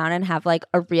sit down and have like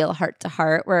a real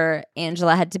heart-to-heart where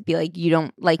Angela had to be like, you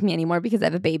don't like me anymore because I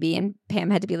have a baby. And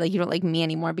Pam had to be like, you don't like me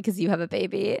anymore because you have a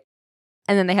baby.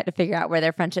 And then they had to figure out where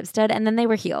their friendship stood. And then they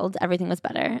were healed. Everything was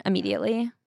better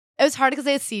immediately. It was hard because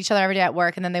they see each other every day at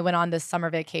work. And then they went on this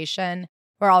summer vacation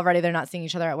where already they're not seeing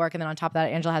each other at work. And then on top of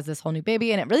that, Angela has this whole new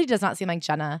baby. And it really does not seem like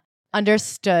Jenna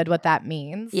understood what that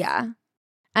means. Yeah.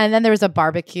 And then there was a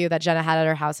barbecue that Jenna had at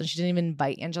her house and she didn't even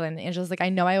invite Angela. And Angela's like, I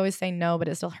know I always say no, but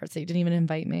it still hurts that you didn't even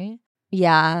invite me.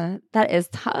 Yeah, that is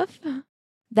tough.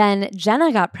 Then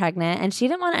Jenna got pregnant and she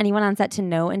didn't want anyone on set to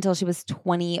know until she was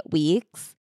 20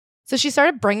 weeks. So she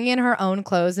started bringing in her own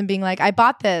clothes and being like, I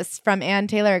bought this from Ann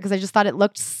Taylor because I just thought it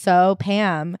looked so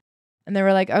Pam. And they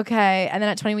were like, okay. And then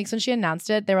at 20 weeks when she announced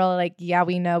it, they were like, yeah,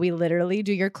 we know. We literally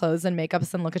do your clothes and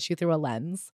makeups and look at you through a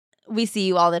lens. We see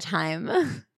you all the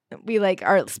time. We like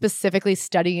are specifically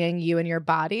studying you and your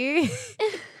body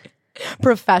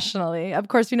professionally. Of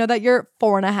course, we know that you're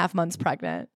 4.5 months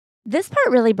pregnant. This part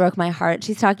really broke my heart.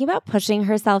 She's talking about pushing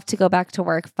herself to go back to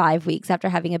work 5 weeks after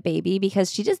having a baby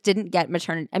because she just didn't get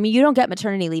maternity. I mean, you don't get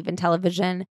maternity leave in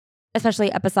television,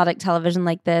 especially episodic television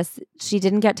like this. She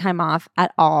didn't get time off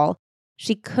at all.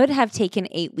 She could have taken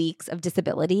 8 weeks of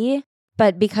disability,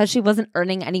 but because she wasn't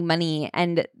earning any money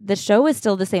and the show is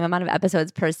still the same amount of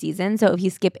episodes per season. So if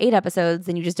you skip 8 episodes,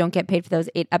 then you just don't get paid for those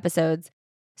 8 episodes.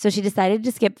 So she decided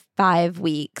to skip 5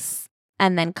 weeks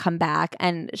and then come back.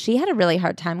 And she had a really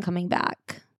hard time coming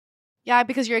back. Yeah,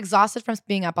 because you're exhausted from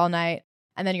being up all night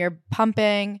and then you're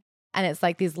pumping and it's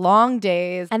like these long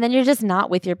days. And then you're just not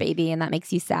with your baby and that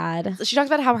makes you sad. She talks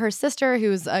about how her sister,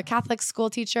 who's a Catholic school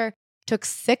teacher, took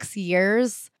 6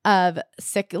 years of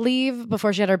sick leave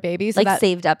before she had her baby. So like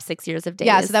saved up 6 years of days.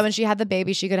 Yeah, so that when she had the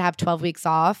baby, she could have 12 weeks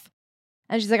off.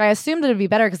 And she's like, I assumed it would be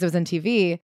better because it was in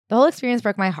TV. The whole experience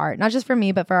broke my heart, not just for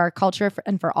me, but for our culture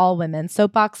and for all women.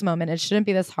 Soapbox moment. It shouldn't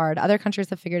be this hard. Other countries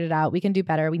have figured it out. We can do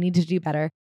better. We need to do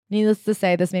better. Needless to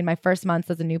say, this made my first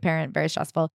months as a new parent very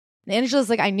stressful. And Angela's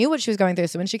like, I knew what she was going through.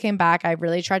 So when she came back, I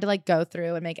really tried to like go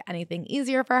through and make anything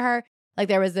easier for her. Like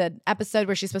there was an episode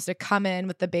where she's supposed to come in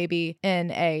with the baby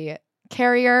in a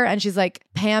carrier and she's like,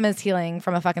 Pam is healing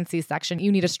from a fucking C-section.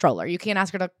 You need a stroller. You can't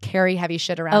ask her to carry heavy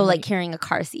shit around. Oh, like carrying a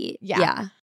car seat. Yeah.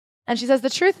 And she says, the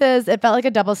truth is, it felt like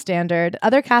a double standard.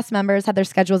 Other cast members had their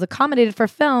schedules accommodated for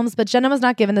films, but Jenna was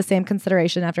not given the same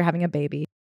consideration after having a baby.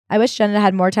 I wish Jenna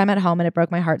had more time at home and it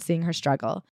broke my heart seeing her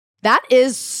struggle. That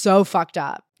is so fucked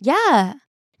up. Yeah.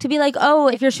 To be like, oh,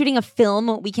 if you're shooting a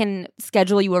film, we can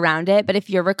schedule you around it. But if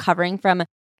you're recovering from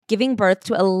giving birth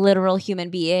to a literal human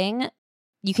being,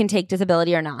 you can take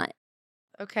disability or not.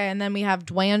 Okay, and then we have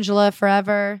Dwangela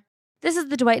forever. This is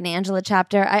the Dwight and Angela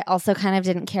chapter. I also kind of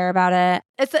didn't care about it.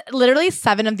 It's literally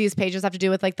 7 of these pages have to do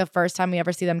with like the first time we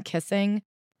ever see them kissing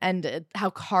and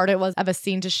how hard it was of a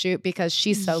scene to shoot because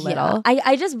she's so little.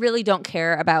 I just really don't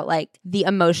care about like the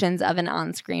emotions of an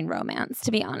on-screen romance,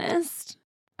 to be honest.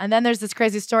 And then there's this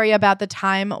crazy story about the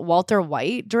time Walter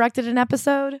White directed an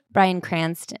episode. Bryan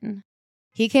Cranston.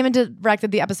 He came and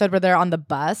directed the episode where they're on the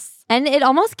bus. And it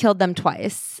almost killed them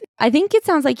twice. I think it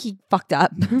sounds like he fucked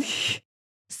up.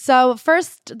 So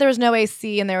first there was no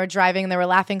AC and they were driving and they were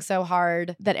laughing so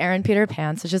hard that Aaron peed her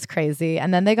pants, which is crazy.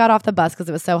 And then they got off the bus because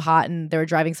it was so hot and they were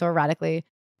driving so erratically.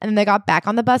 And then they got back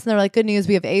on the bus and they were like, good news,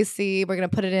 we have AC. We're going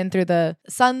to put it in through the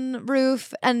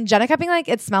sunroof. And Jenna kept being like,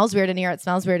 it smells weird in here. It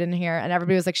smells weird in here. And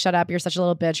everybody was like, shut up. You're such a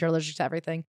little bitch. You're allergic to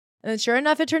everything. And then sure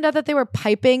enough, it turned out that they were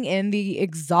piping in the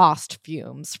exhaust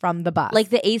fumes from the bus. Like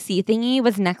the AC thingy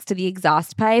was next to the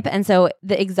exhaust pipe. And so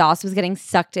the exhaust was getting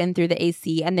sucked in through the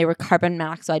AC and they were carbon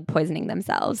monoxide poisoning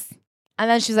themselves. And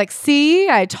then she's like, see,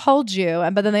 I told you.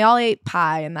 But then they all ate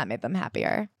pie and that made them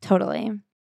happier. Totally.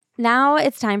 Now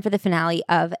it's time for the finale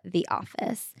of The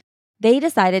Office. They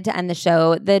decided to end the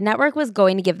show. The network was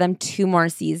going to give them 2 more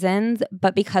seasons,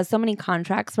 but because so many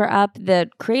contracts were up,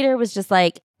 the creator was just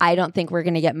like, I don't think we're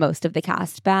going to get most of the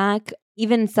cast back.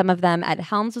 Even some of them, Ed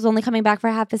Helms was only coming back for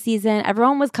half a season.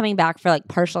 Everyone was coming back for like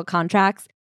partial contracts.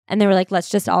 And they were like,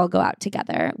 let's just all go out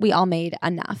together. We all made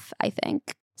enough, I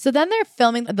think. So then they're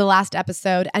filming the last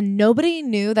episode and nobody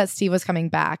knew that Steve was coming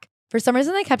back. For some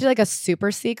reason, they kept it like a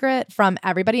super secret from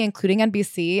everybody, including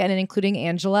NBC and including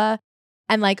Angela.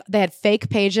 And like they had fake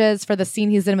pages for the scene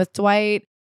he's in with Dwight.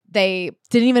 They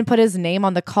didn't even put his name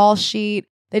on the call sheet.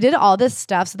 They did all this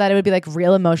stuff so that it would be like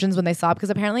real emotions when they saw it. Because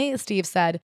apparently Steve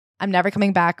said, I'm never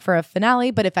coming back for a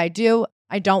finale. But if I do,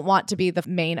 I don't want to be the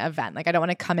main event. Like I don't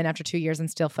want to come in after 2 years and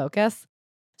still focus.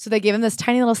 So they gave him this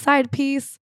tiny little side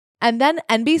piece. And then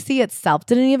NBC itself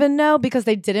didn't even know because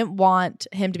they didn't want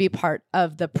him to be part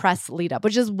of the press lead up,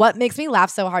 which is what makes me laugh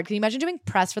so hard. Can you imagine doing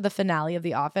press for the finale of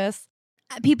The Office?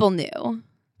 People knew.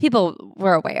 People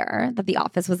were aware that The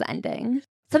Office was ending.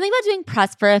 Something about doing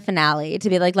press for a finale to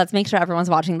be like, let's make sure everyone's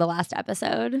watching the last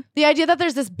episode. The idea that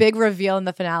there's this big reveal in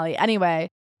the finale. Anyway,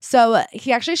 so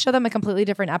he actually showed them a completely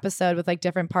different episode with like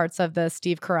different parts of the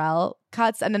Steve Carell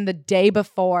cuts. And then the day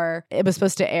before it was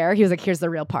supposed to air, he was like, here's the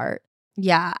real part.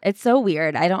 Yeah, it's so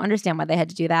weird. I don't understand why they had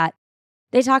to do that.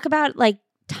 They talk about like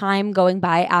time going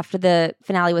by after the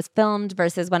finale was filmed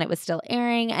versus when it was still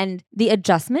airing and the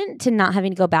adjustment to not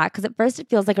having to go back. Because at first it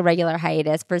feels like a regular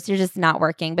hiatus. First you're just not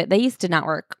working, but they used to not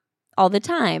work all the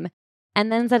time. And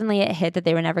then suddenly it hit that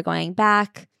they were never going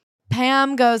back.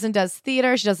 Pam goes and does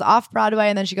theater. She does off-Broadway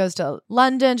and then she goes to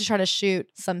London to try to shoot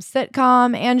some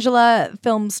sitcom. Angela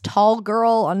films Tall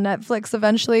Girl on Netflix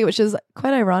eventually, which is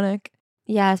quite ironic.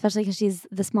 Yeah, especially because she's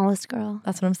the smallest girl.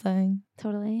 That's what I'm saying.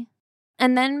 Totally.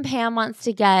 And then Pam wants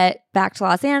to get back to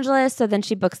Los Angeles, so then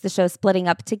she books the show splitting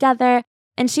up together.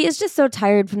 And she is just so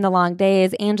tired from the long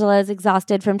days. Angela is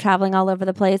exhausted from traveling all over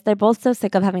the place. They're both so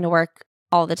sick of having to work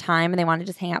all the time and they want to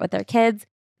just hang out with their kids.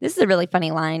 This is a really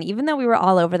funny line. Even though we were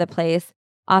all over the place,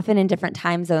 often in different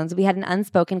time zones, we had an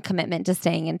unspoken commitment to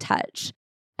staying in touch.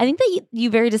 I think that you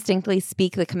very distinctly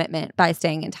speak the commitment by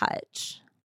staying in touch.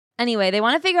 Anyway, they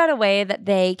want to figure out a way that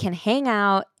they can hang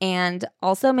out and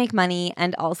also make money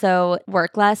and also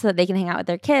work less so that they can hang out with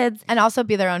their kids. And also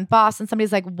be their own boss. And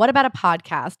somebody's like, what about a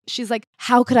podcast? She's like,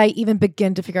 how could I even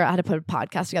begin to figure out how to put a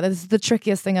podcast together? This is the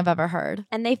trickiest thing I've ever heard.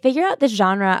 And they figure out this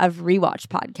genre of rewatch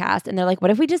podcast. And they're like,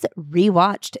 what if we just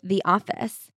rewatched The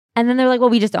Office? And then they're like, well,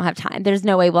 we just don't have time. There's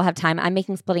no way we'll have time. I'm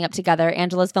making Splitting Up Together.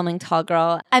 Angela's filming Tall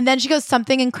Girl. And then she goes,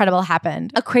 something incredible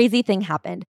happened. A crazy thing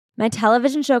happened. My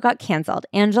television show got canceled.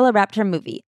 Angela wrapped her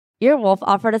movie. Earwolf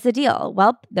offered us a deal.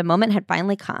 Welp, the moment had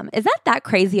finally come. Is that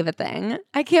crazy of a thing?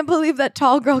 I can't believe that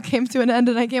Tall Girl came to an end,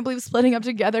 and I can't believe Splitting Up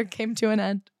Together came to an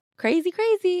end. Crazy,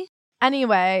 crazy.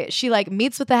 Anyway, she like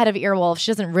meets with the head of Earwolf.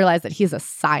 She doesn't realize that he's a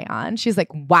scion. She's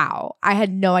like, wow, I had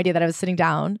no idea that I was sitting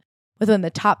down with one of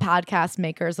the top podcast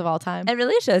makers of all time. It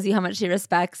really shows you how much she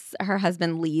respects her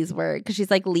husband Lee's work. Because she's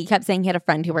like, Lee kept saying he had a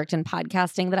friend who worked in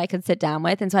podcasting that I could sit down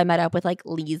with. And so I met up with like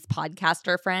Lee's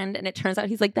podcaster friend. And it turns out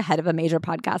he's like the head of a major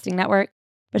podcasting network.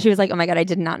 But she was like, oh my God, I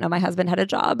did not know my husband had a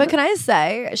job. But can I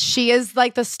say, she is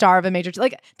like the star of a major,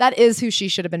 like that is who she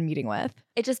should have been meeting with.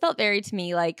 It just felt very to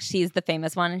me like she's the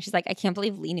famous one. And she's like, I can't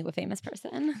believe Lee knew a famous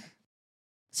person.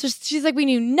 So she's like, we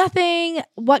knew nothing.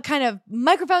 What kind of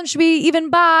microphone should we even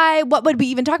buy? What would we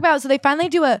even talk about? So they finally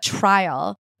do a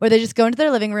trial where they just go into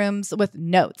their living rooms with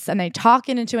notes and they talk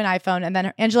into an iPhone. And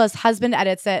then Angela's husband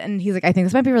edits it. And he's like, I think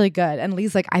this might be really good. And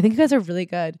Lee's like, I think you guys are really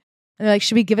good. And they're like,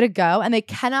 should we give it a go? And they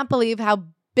cannot believe how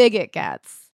big it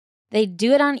gets. They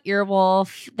do it on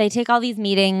Earwolf. They take all these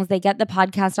meetings. They get the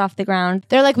podcast off the ground.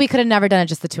 They're like, we could have never done it,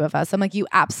 just the two of us. I'm like, you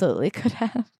absolutely could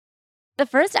have. The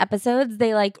first episodes,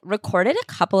 they like recorded a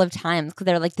couple of times because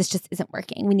they're like, this just isn't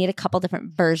working. We need a couple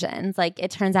different versions. Like it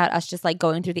turns out us just like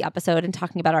going through the episode and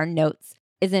talking about our notes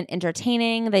isn't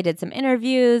entertaining. They did some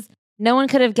interviews. No one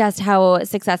could have guessed how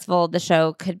successful the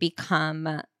show could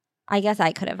become. I guess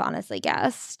I could have honestly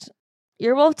guessed.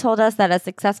 Earwolf told us that a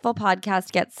successful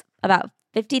podcast gets about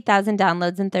 50,000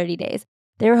 downloads in 30 days.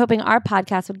 They were hoping our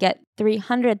podcast would get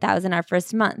 300,000 our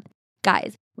first month.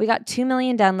 Guys, we got 2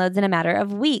 million downloads in a matter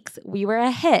of weeks. We were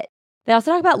a hit. They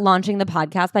also talk about launching the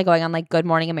podcast by going on like Good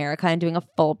Morning America and doing a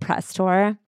full press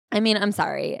tour. I mean, I'm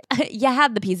sorry. You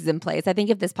had the pieces in place. I think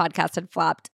if this podcast had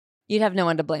flopped, you'd have no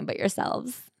one to blame but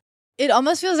yourselves. It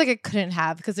almost feels like it couldn't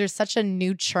have because there's such a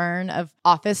new churn of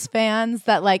Office fans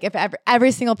that like if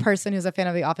every single person who's a fan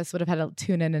of The Office would have had to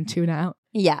tune in and tune out.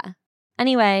 Yeah.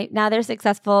 Anyway, now they're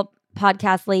successful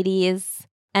podcast ladies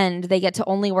and they get to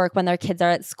only work when their kids are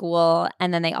at school.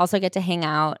 And then they also get to hang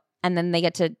out and then they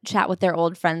get to chat with their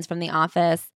old friends from The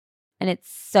Office. And it's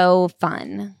so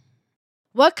fun.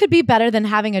 What could be better than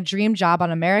having a dream job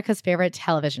on America's favorite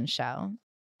television show?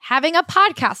 Having a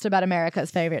podcast about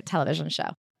America's favorite television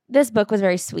show. This book was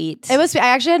very sweet. It was. I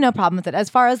actually had no problem with it. As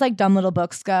far as like dumb little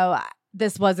books go,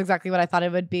 this was exactly what I thought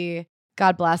it would be.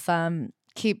 God bless them.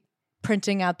 Keep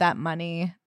printing out that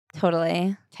money.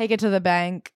 Totally. Take it to the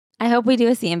bank. I hope we do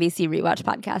a CNBC rewatch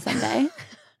podcast someday.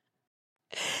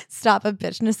 Stop a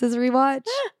Bitchnesses rewatch.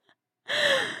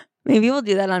 Maybe we'll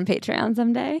do that on Patreon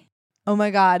someday. Oh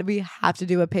my God, we have to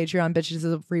do a Patreon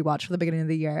Bitchnesses rewatch for the beginning of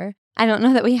the year. I don't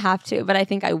know that we have to, but I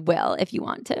think I will if you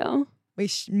want to.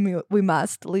 We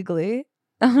must legally.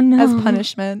 Oh no. As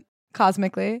punishment,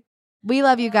 cosmically. We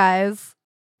love you guys.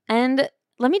 And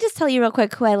let me just tell you real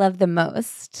quick who I love the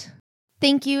most.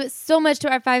 Thank you so much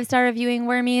to our 5-star reviewing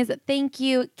wormies. Thank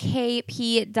you,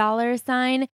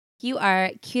 KP$. You are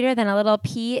cuter than a little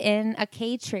pea in a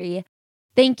K tree.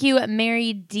 Thank you,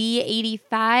 Mary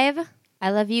D85. I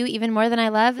love you even more than I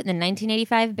love the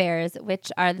 1985 Bears,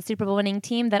 which are the Super Bowl winning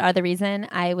team that are the reason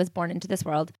I was born into this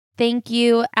world. Thank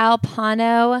you,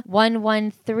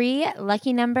 Alpano113,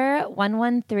 lucky number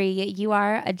 113. You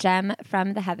are a gem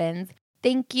from the heavens.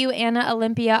 Thank you, Anna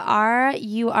Olympia R.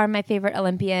 You are my favorite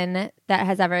Olympian that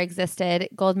has ever existed.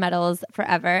 Gold medals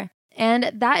forever.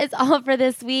 And that is all for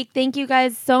this week. Thank you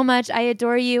guys so much. I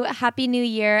adore you. Happy New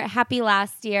Year. Happy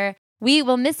last year. We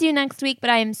will miss you next week, but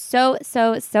I am so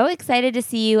excited to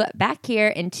see you back here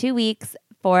in 2 weeks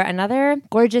for another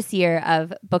gorgeous year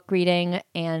of book reading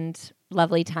and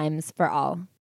lovely times for all.